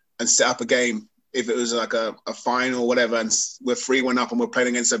and set up a game if it was like a final or whatever, and we're 3-1 up and we're playing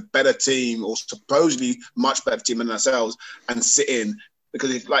against a better team, or supposedly much better team than ourselves, and sit in.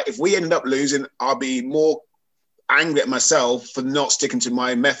 Because if we end up losing, I'll be more angry at myself for not sticking to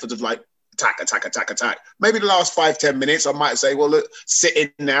my method of like attack. Maybe the last 5-10 minutes I might say, well, look, sit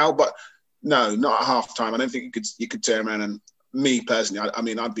in now, but no, not at half time. I don't think you could turn around. And me personally,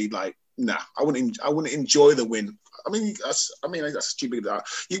 I'd be like, nah, I wouldn't enjoy the win. That's stupid.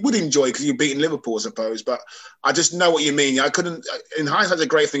 You would enjoy because you're beating Liverpool, I suppose. But I just know what you mean. I couldn't. In hindsight's a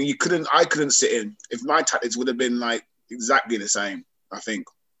great thing. I couldn't sit in. If my tactics would have been like exactly the same, I think.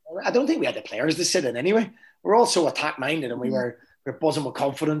 I don't think we had the players to sit in anyway. We're all so attack minded, and we're buzzing with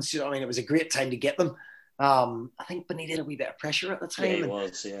confidence. You know, it was a great time to get them. I think Benitez had a wee bit of pressure at the time. Yeah, it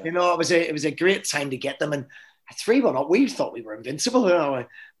was. Yeah. You know, it was a great time to get them, and 3-1 up, we thought we were invincible. You know,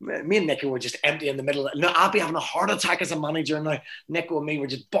 me and Nico were just empty in the middle. I'd be having a heart attack as a manager, and now Nico and me were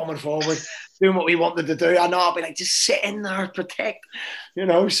just bombing forward, doing what we wanted to do. I know I'd be like, just sit in there, protect, you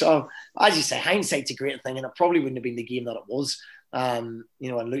know. So as you say, hindsight's a great thing, and it probably wouldn't have been the game that it was. You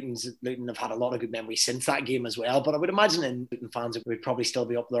know, and Luton have had a lot of good memories since that game as well. But I would imagine in Luton fans, it would probably still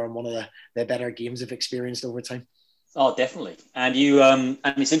be up there in one of the better games they've experienced over time. Oh, definitely. And you, and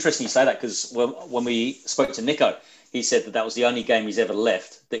it's interesting you say that, because when we spoke to Nico, he said that was the only game he's ever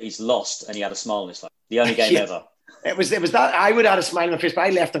left that he's lost, and he had a smile on his face. The only game ever. It was that I would have had a smile on my face, but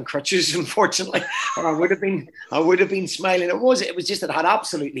I left on crutches, unfortunately, or I would have been smiling. It was just, it had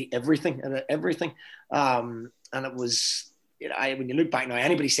absolutely everything, and it was, you know, when you look back now,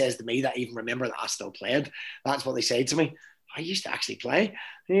 anybody says to me that I even remember that I still played, that's what they say to me. I used to actually play.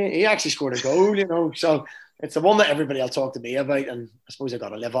 He actually scored a goal, you know, so. It's the one that everybody will talk to me about, and I suppose I got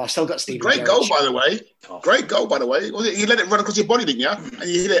to live off. Still got Stephen. Great goal, by the way. Great goal, by the way. You let it run across your body, didn't you? And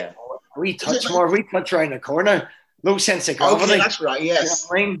you hit it. We touch around the corner. No sense of gravity. Okay, that's right. Yes. You know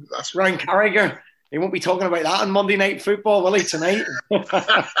what I mean? That's Ryan Carragher. He won't be talking about that on Monday Night Football, will he, tonight?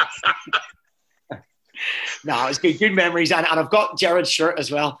 No, it's good memories, and I've got Gerrard's shirt as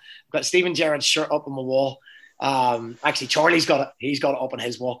well. I've got Stephen Gerrard's shirt up on my wall. Actually, Charlie's got it. He's got it up on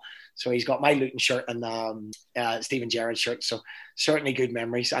his wall. So he's got my Luton shirt and Stephen Gerrard's shirt. So certainly good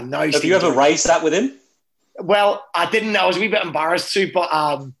memories. And now, have you ever raised that with him? Well, I didn't. I was a wee bit embarrassed to,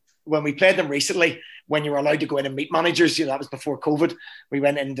 but when we played them recently, when you were allowed to go in and meet managers, you know, that was before COVID. We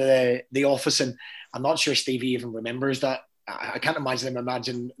went into the office, and I'm not sure Stevie even remembers that. I can't imagine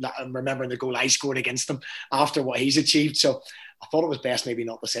him remembering the goal I scored against him after what he's achieved. So I thought it was best maybe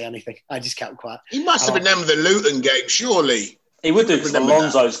not to say anything. I just kept quiet. He must have remembered the Luton game, surely. He would do, because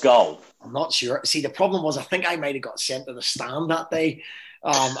Alonso's goal. I'm not sure. See, the problem was I think I might have got sent to the stand that day.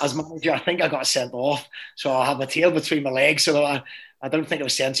 As manager, I think I got sent off. So I had my tail between my legs. So I don't think I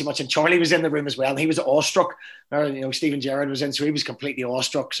was saying too much. And Charlie was in the room as well. And he was awestruck. You know, Stephen Gerrard was in, so he was completely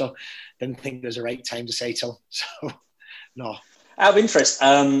awestruck. So didn't think it was the right time to say so. So, no. Out of interest,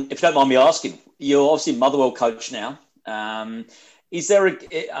 if you don't mind me asking, you're obviously Motherwell coach now. Is there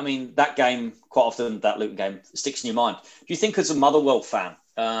that game, quite often that Luton game sticks in your mind. Do you think as a Motherwell fan,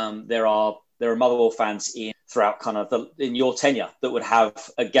 there are Motherwell fans in throughout kind of in your tenure that would have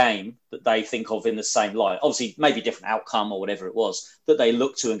a game that they think of in the same light? Obviously, maybe different outcome or whatever it was, that they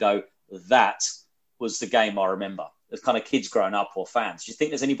look to and go, that was the game I remember. As kind of kids growing up or fans. Do you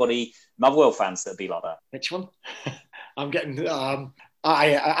think there's anybody, Motherwell fans, that'd be like that? Which one? I'm getting...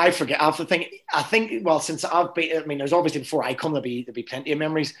 I forget. I think. Well, since I've been, I mean, there's obviously before I come, there'll be plenty of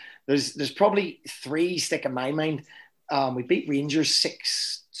memories. There's probably 3 stick in my mind. We beat Rangers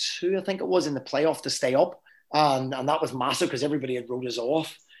 6-2, I think it was, in the playoff to stay up, and that was massive because everybody had wrote us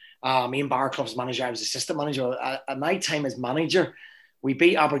off. Me and Barclough's manager, I was assistant manager. At my time as manager, we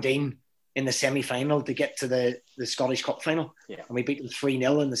beat Aberdeen in the semi-final to get to the Scottish Cup final, and we beat them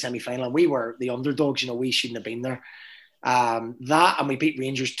 3-0 in the semi-final. And we were the underdogs. We shouldn't have been there. That, and we beat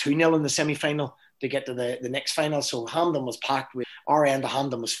Rangers 2-0 in the semi-final to get to the next final. So Hampden was packed. Our end of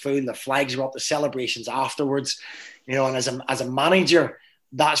Hampden was full. The flags were up. The celebrations afterwards, and as a manager,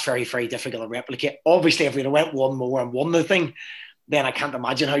 that's very, very difficult to replicate. Obviously, if we'd have went one more and won the thing, then I can't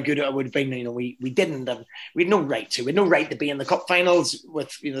imagine how good it would have been. We didn't, and we had no right to. We had no right to be in the cup finals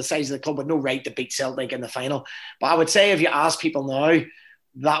with the size of the club. We had no right to beat Celtic in the final. But I would say, if you ask people now,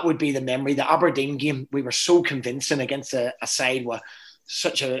 that would be the memory. The Aberdeen game, we were so convincing against a side with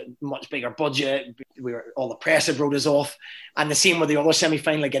such a much bigger budget. All the press had wrote us off. And the same with the other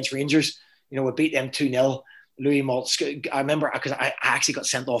semi-final against Rangers. We beat them 2-0. Louis Maltz, I remember, because I actually got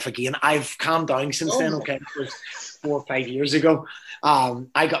sent off again. I've calmed down since then. Okay, it was 4 or 5 years ago.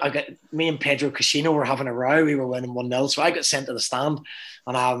 I got me and Pedro Casino were having a row. We were winning 1-0, so I got sent to the stand.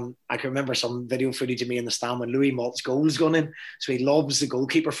 And I can remember some video footage of me in the stand when Louis Maltz goal's gone in. So he lobs the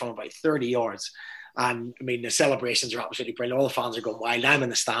goalkeeper from about 30 yards. And I mean, the celebrations are absolutely brilliant. All the fans are going wild. I'm in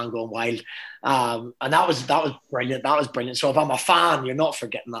the stand going wild. And that was brilliant. That was brilliant. So if I'm a fan, you're not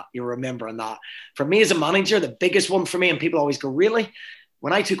forgetting that. You're remembering that. For me as a manager, the biggest one for me, and people always go, really?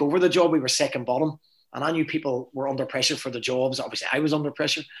 When I took over the job, we were second bottom. And I knew people were under pressure for the jobs. Obviously, I was under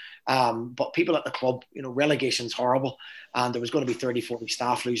pressure. But people at the club, relegation's horrible. And there was going to be 30, 40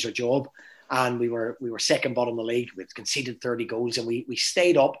 staff lose their job. And we were second bottom of the league. We'd conceded 30 goals. And we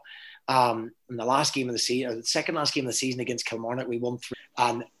stayed up. In the last game of the season, the second last game of the season against Kilmarnock, we won 3.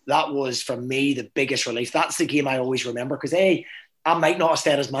 And that was, for me, the biggest relief. That's the game I always remember because, I might not have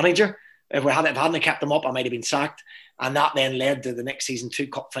stayed as manager. If I hadn't kept them up, I might have been sacked. And that then led to the next season 2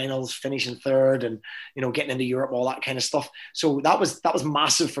 cup finals, finishing 3rd and, getting into Europe, all that kind of stuff. So that was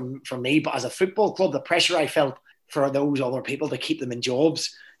massive for me. But as a football club, the pressure I felt for those other people to keep them in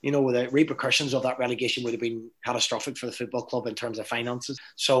jobs, the repercussions of that relegation would have been catastrophic for the football club in terms of finances.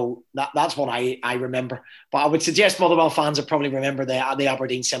 So that's what I remember. But I would suggest Motherwell fans would probably remember the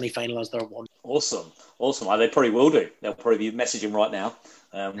Aberdeen semi-final as their one. Awesome. They probably will do. They'll probably be messaging right now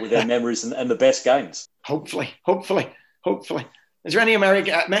with their memories and the best games. Hopefully. Is there any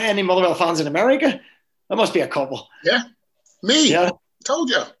Motherwell fans in America? There must be a couple. Yeah. Me. Yeah.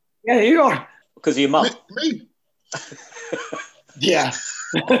 Told you. Yeah, you are. Because of your mum. Me. Yeah.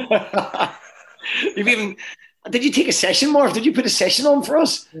 Did you take a session, Marv? Did you put a session on for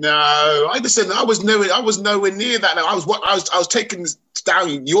us? No, I was nowhere near that. I was taking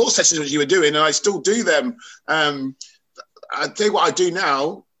down your sessions which you were doing, and I still do them. I tell you what I do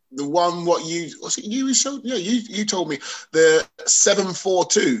now. The one you showed? Yeah, you told me the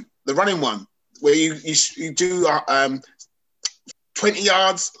 7-4-2, the running one, where you do 20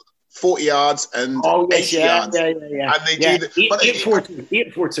 yards. 40 yards and 80 yards. Yeah. And they do the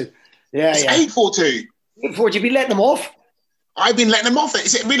 8-4-2. Yeah, it's 8-4-2. 8-4-2. You've been letting them off? I've been letting them off.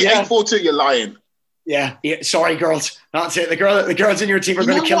 Is it really 8-4-2? You're lying. Yeah. Sorry, girls. That's it. The girls in your team are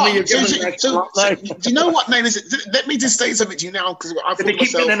going to kill me. Do you know what name is it? Let me just say something to you now, because I thought they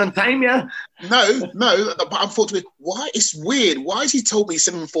keep getting in time, yeah. No. But I'm thought to me, why? It's weird. Why has he told me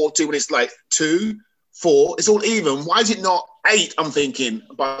 7-4-2 when it's like 2, 4? It's all even. Why is it not 8? I'm thinking.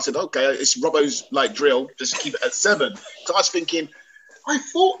 But I said, okay, it's Robbo's drill. Just keep it at 7. So I was thinking, I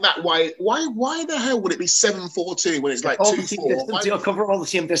thought that why the hell would it be 7-4-2 when it's like 2-4? You'll cover all the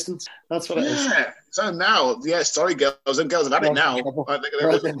same distance. That's what it is. Yeah. So now, sorry, girls and girls have had it now. They're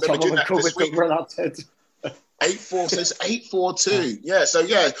doing that this week. 8-4, so it's 8-4-2. Yeah. So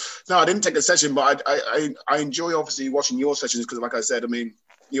no, I didn't take a session, but I enjoy obviously watching your sessions because, like I said, I mean,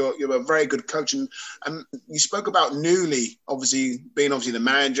 you're a very good coach, and you spoke about Newley obviously being the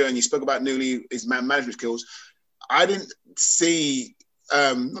manager, and you spoke about Newley, his management skills. I didn't see.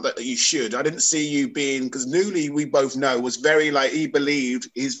 Not that you should. I didn't see you being, because Newley, we both know, was very he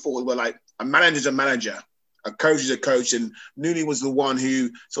believed his thoughts were like a manager's a manager, a coach is a coach, and Newley was the one who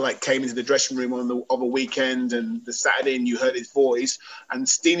came into the dressing room on a weekend and the Saturday, and you heard his voice, and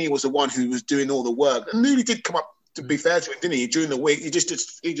Steenie was the one who was doing all the work. And Newley did come up to be fair to him, didn't he? During the week, he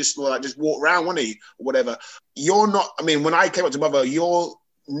just walked around, wasn't he, or whatever. You're not. I mean, when I came up to Mother, you're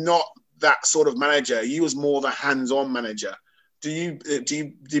not that sort of manager. You was more of a hands-on manager. Do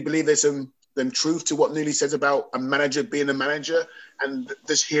you believe there's some truth to what Newley says about a manager being a manager and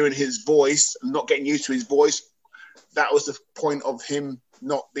just hearing his voice and not getting used to his voice? That was the point of him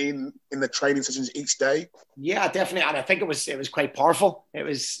not being in the training sessions each day. Yeah, definitely, and I think it was quite powerful. It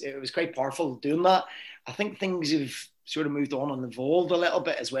was quite powerful doing that. I think things have sort of moved on and evolved a little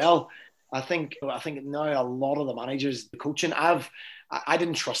bit as well. I think now a lot of the managers, the coaching, I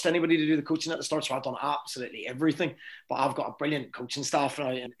didn't trust anybody to do the coaching at the start, so I've done absolutely everything. But I've got a brilliant coaching staff now,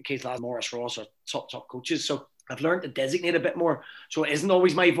 and Keith Ladd, Maurice Ross are top coaches. So I've learned to designate a bit more. So it isn't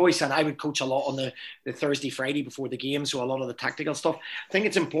always my voice, and I would coach a lot on the Thursday, Friday before the game. So a lot of the tactical stuff. I think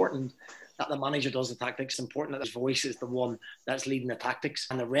it's important that the manager does the tactics. It's important that his voice is the one that's leading the tactics,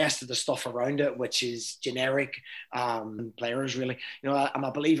 and the rest of the stuff around it, which is generic, players really. I'm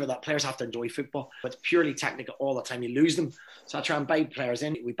a believer that players have to enjoy football. But it's purely tactical all the time, you lose them. So I try and buy players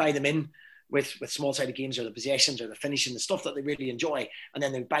in. We buy them in with small-sided games or the possessions or the finishing, the stuff that they really enjoy, and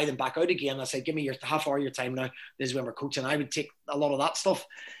then they buy them back out again. I say, give me your half hour of your time now. This is when we're coaching. I would take a lot of that stuff.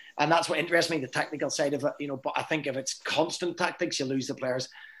 And that's what interests me, the technical side of it. But I think if it's constant tactics, you lose the players.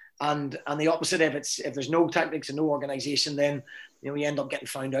 And the opposite, if there's no tactics and no organisation, then you end up getting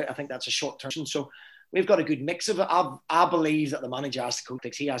found out. I think that's a short term. So we've got a good mix of it. I believe that the manager has to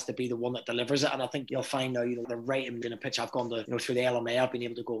coach. He has to be the one that delivers it. And I think you'll find now, the right in a pitch. I've gone to through the LMA. I've been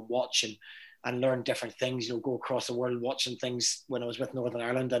able to go and watch and learn different things. Go across the world watching things when I was with Northern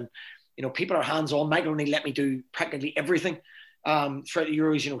Ireland, and people are hands on. Michael only let me do practically everything. Throughout the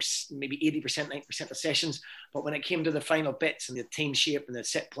Euros, maybe 80%, 90% of the sessions. But when it came to the final bits and the team shape and the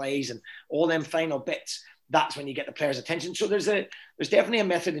set plays and all them final bits, that's when you get the players' attention. So there's definitely a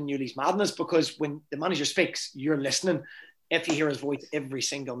method in Newley's madness, because when the manager speaks, you're listening. If you hear his voice every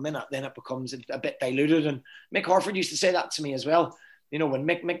single minute, then it becomes a bit diluted. And Mick Harford used to say that to me as well. When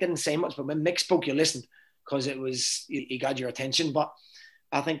Mick didn't say much, but when Mick spoke, you listened, because he got your attention. But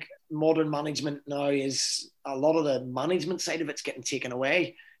I think modern management now is a lot of the management side of it's getting taken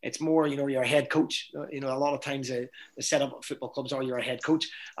away. It's more, you're a head coach. A lot of times the setup of football clubs are you're a head coach.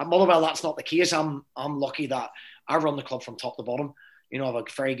 At Motherwell, that's not the case. I'm lucky that I run the club from top to bottom. I have a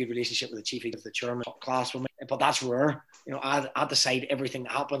very good relationship with the chief of the chairman, top class with me. But that's rare. I decide everything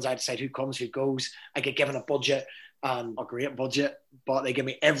that happens. I decide who comes, who goes. I get given a budget, a great budget, but they give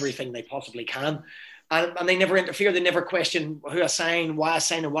me everything they possibly can. And they never interfere. They never question who I sign, why I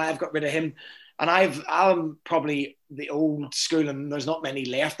sign, and why I've got rid of him. And I'm probably the old school, and there's not many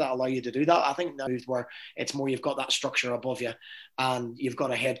left that allow you to do that. I think now where it's more you've got that structure above you, and you've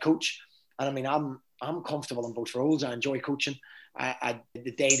got a head coach. And I mean, I'm comfortable in both roles. I enjoy coaching.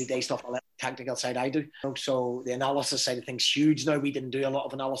 The day-to-day stuff, I let the tactical side I do. So the analysis side of things huge now. We didn't do a lot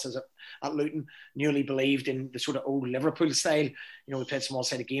of analysis at Luton. Newly believed in the sort of old Liverpool style. We played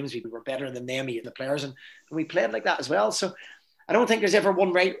small-sided games. We were better than them, the players, and we played like that as well. So I don't think there's ever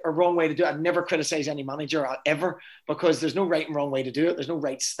one right or wrong way to do it. I'd never criticise any manager ever, because there's no right and wrong way to do it. There's no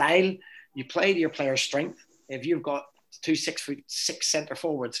right style. You play to your player's strength. If you've got 2 6'6" centre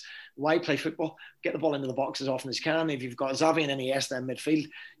forwards, why play football? Get the ball into the box as often as you can. If you've got Xavi and Iniesta in midfield,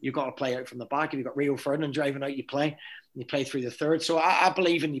 you've got to play out from the back. If you've got Rio Ferdinand driving out, you play through the third. So I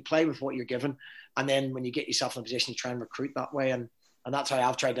believe in you play with what you're given, and then when you get yourself in a position, you try and recruit that way. And that's how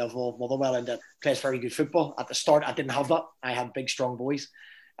I've tried to evolve Motherwell into plays very good football. At the start, I didn't have that. I had big, strong boys.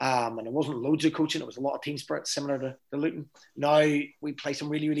 And it wasn't loads of coaching. It was a lot of team spirit, similar to Luton. Now we play some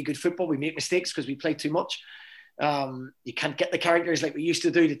really, really good football. We make mistakes because we play too much. You can't get the characters like we used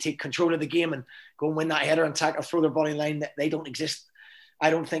to do to take control of the game and go and win that header and tackle through their body line. They don't exist, I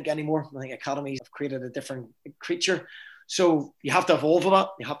don't think, anymore. I think academies have created a different creature. So you have to evolve with that.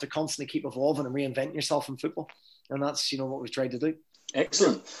 You have to constantly keep evolving and reinventing yourself in football. And that's, what we've tried to do.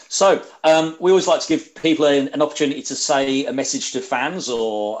 Excellent. So we always like to give people an opportunity to say a message to fans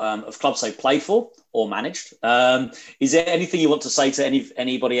or of clubs they've played for or managed. Is there anything you want to say to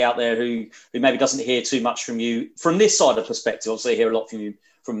anybody out there who maybe doesn't hear too much from you from this side of perspective? Obviously, I hear a lot from you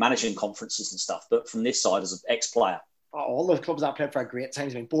from managing conferences and stuff, but from this side as an ex-player. All the clubs I played for are great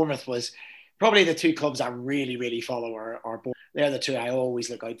times. I mean, Bournemouth was probably the 2 clubs I really, really follow are both. They're the 2 I always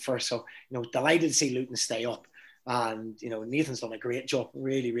look out for. So, delighted to see Luton stay up. And, Nathan's done a great job,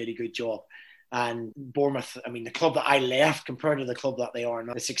 really, really good job. And Bournemouth, I mean, the club that I left compared to the club that they are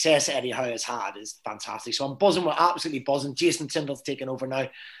now, the success Eddie Howe has had is fantastic. So I'm buzzing, we're absolutely buzzing. Jason Tindall's taken over now.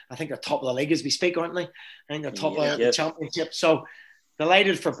 I think they're top of the league as we speak, aren't they? I think they're top of the championship. So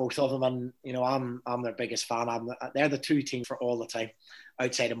delighted for both of them, and you know, I'm their biggest fan. They're the two teams for all the time,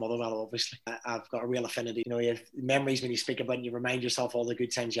 outside of Motherwell. Obviously, I've got a real affinity. You know, you have memories when you speak about it, and you remind yourself all the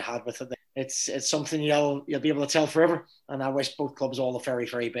good times you had with it. It's something you'll be able to tell forever. And I wish both clubs all the very,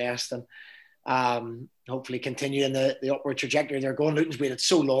 very best, and hopefully continue in the upward trajectory they're going. Luton's waited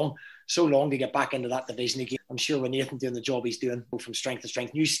so long to get back into that division again. I'm sure with Nathan doing the job he's doing, go from strength to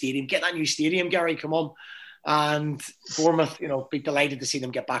strength, new stadium, get that new stadium, Gary, come on. And Bournemouth, you know, be delighted to see them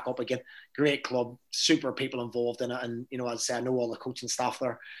get back up again. Great club, super people involved in it, and you know, as I say, I know all the coaching staff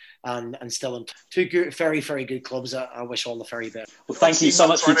there, and still in two good, very, very good clubs. I wish all the very best. Well, thank you so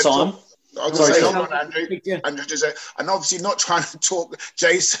much for your time. I was going to say, hold on, Andrew. And obviously not trying to talk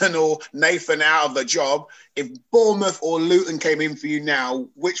Jason or Nathan out of the job. If Bournemouth or Luton came in for you now,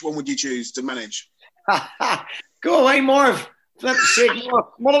 which one would you choose to manage? Go away, Marv.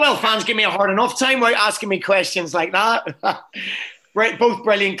 Motherwell fans give me a hard enough time while asking me questions like that. Right, both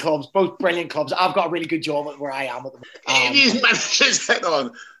brilliant clubs. I've got a really good job at where I am at the moment. He's managed his head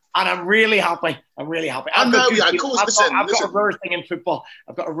on. And I'm really happy. I've got a rare thing in football.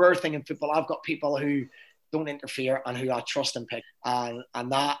 I've got people who don't interfere and who I trust and pick.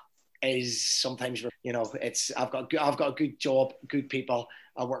 And that is sometimes, you know, I've got a good job, good people.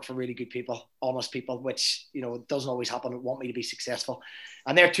 I work for really good people, honest people, which, you know, doesn't always happen. Want me to be successful.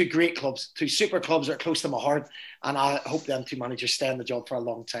 And they're two great clubs, two super clubs that are close to my heart. And I hope them two managers stay in the job for a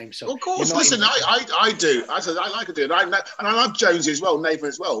long time. So, of course, listen, I do. I like to do it. And I love Jonesy as well, Nathan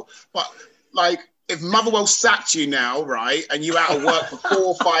as well. But like, if Motherwell sacked you now, right, and you're out of work for 4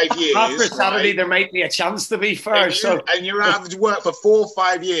 or 5 years. After Saturday, right, there might be a chance to be fair. And you're out of work for 4 or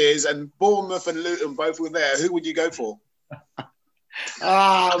 5 years, and Bournemouth and Luton both were there. Who would you go for?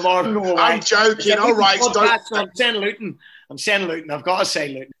 Mark, I'm joking. All right, I'm saying Luton. I've got to say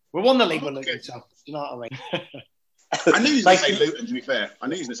Luton. We won the league with Luton, so you know what I mean. I knew you were going to say Luton, to be fair. I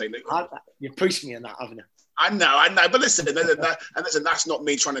knew you were going to say Luton. You pushed me in that, haven't you? I know. But listen, that's not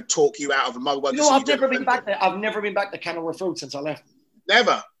me trying to talk you out of a Motherwell. No, I've never been back there. I've never been back to Kenilworth Road since I left.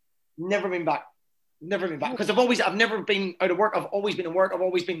 Never been back. Because I've never been out of work. I've always been in work. I've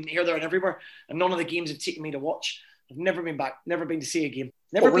always been here, there, and everywhere. And none of the games have taken me to watch. I've never been back. Never been to see a game.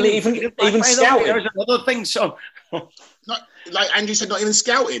 Never been even scouting. There's another thing. So, not like Andrew said, not even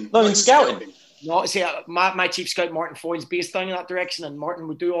scouting. Not even scouting. No, see, my chief scout Martin Foyne's based down in that direction, and Martin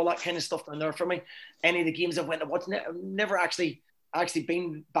would do all that kind of stuff down there for me. Any of the games I've went to watch, I've never actually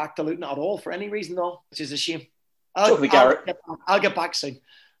been back to Luton at all for any reason, though, which is a shame. I'll get back soon.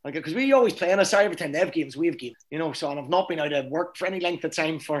 Because we always play on a Saturday every time they have games, we have games, you know. So, and I've not been out of work for any length of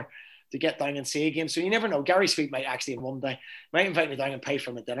time to get down and see a game. So you never know. Gary Sweet might actually one day might invite me down and pay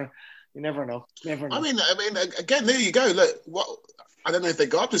for my dinner. You never know. I mean, again, there you go. Look, what I don't know if they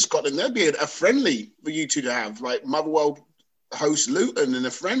got to Scotland. There'd be a friendly for you two to have, like Motherwell host Luton in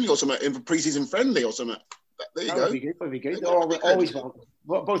a friendly or something, in a pre-season friendly or something. There you go. Would be good. They're always welcome.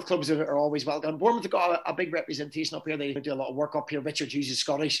 Both clubs are always welcome. Bournemouth have got a big representation up here. They do a lot of work up here. Richard Hughes is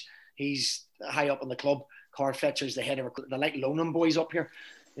Scottish. He's high up in the club. Carl Fletcher's the head of it. They like loaning boys up here.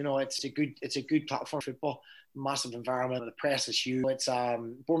 You know, it's a good platform for football. Massive environment. The press is huge. It's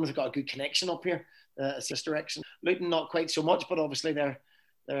Bournemouth have got a good connection up here. It's this direction. Luton not quite so much, but obviously they're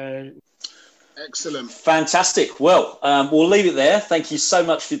excellent. Fantastic. Well, we'll leave it there. Thank you so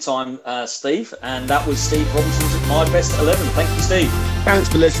much for your time, Steve. And that was Steve Robinson's My Best 11. Thank you, Steve. Thanks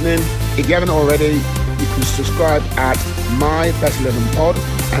for listening. If you haven't already, you can subscribe at My Best 11 Pod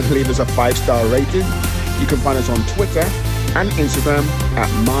and leave us a 5-star rating. You can find us on Twitter and Instagram at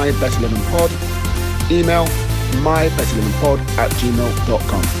My Best 11 Pod. Email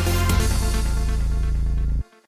mybest11pod@gmail.com.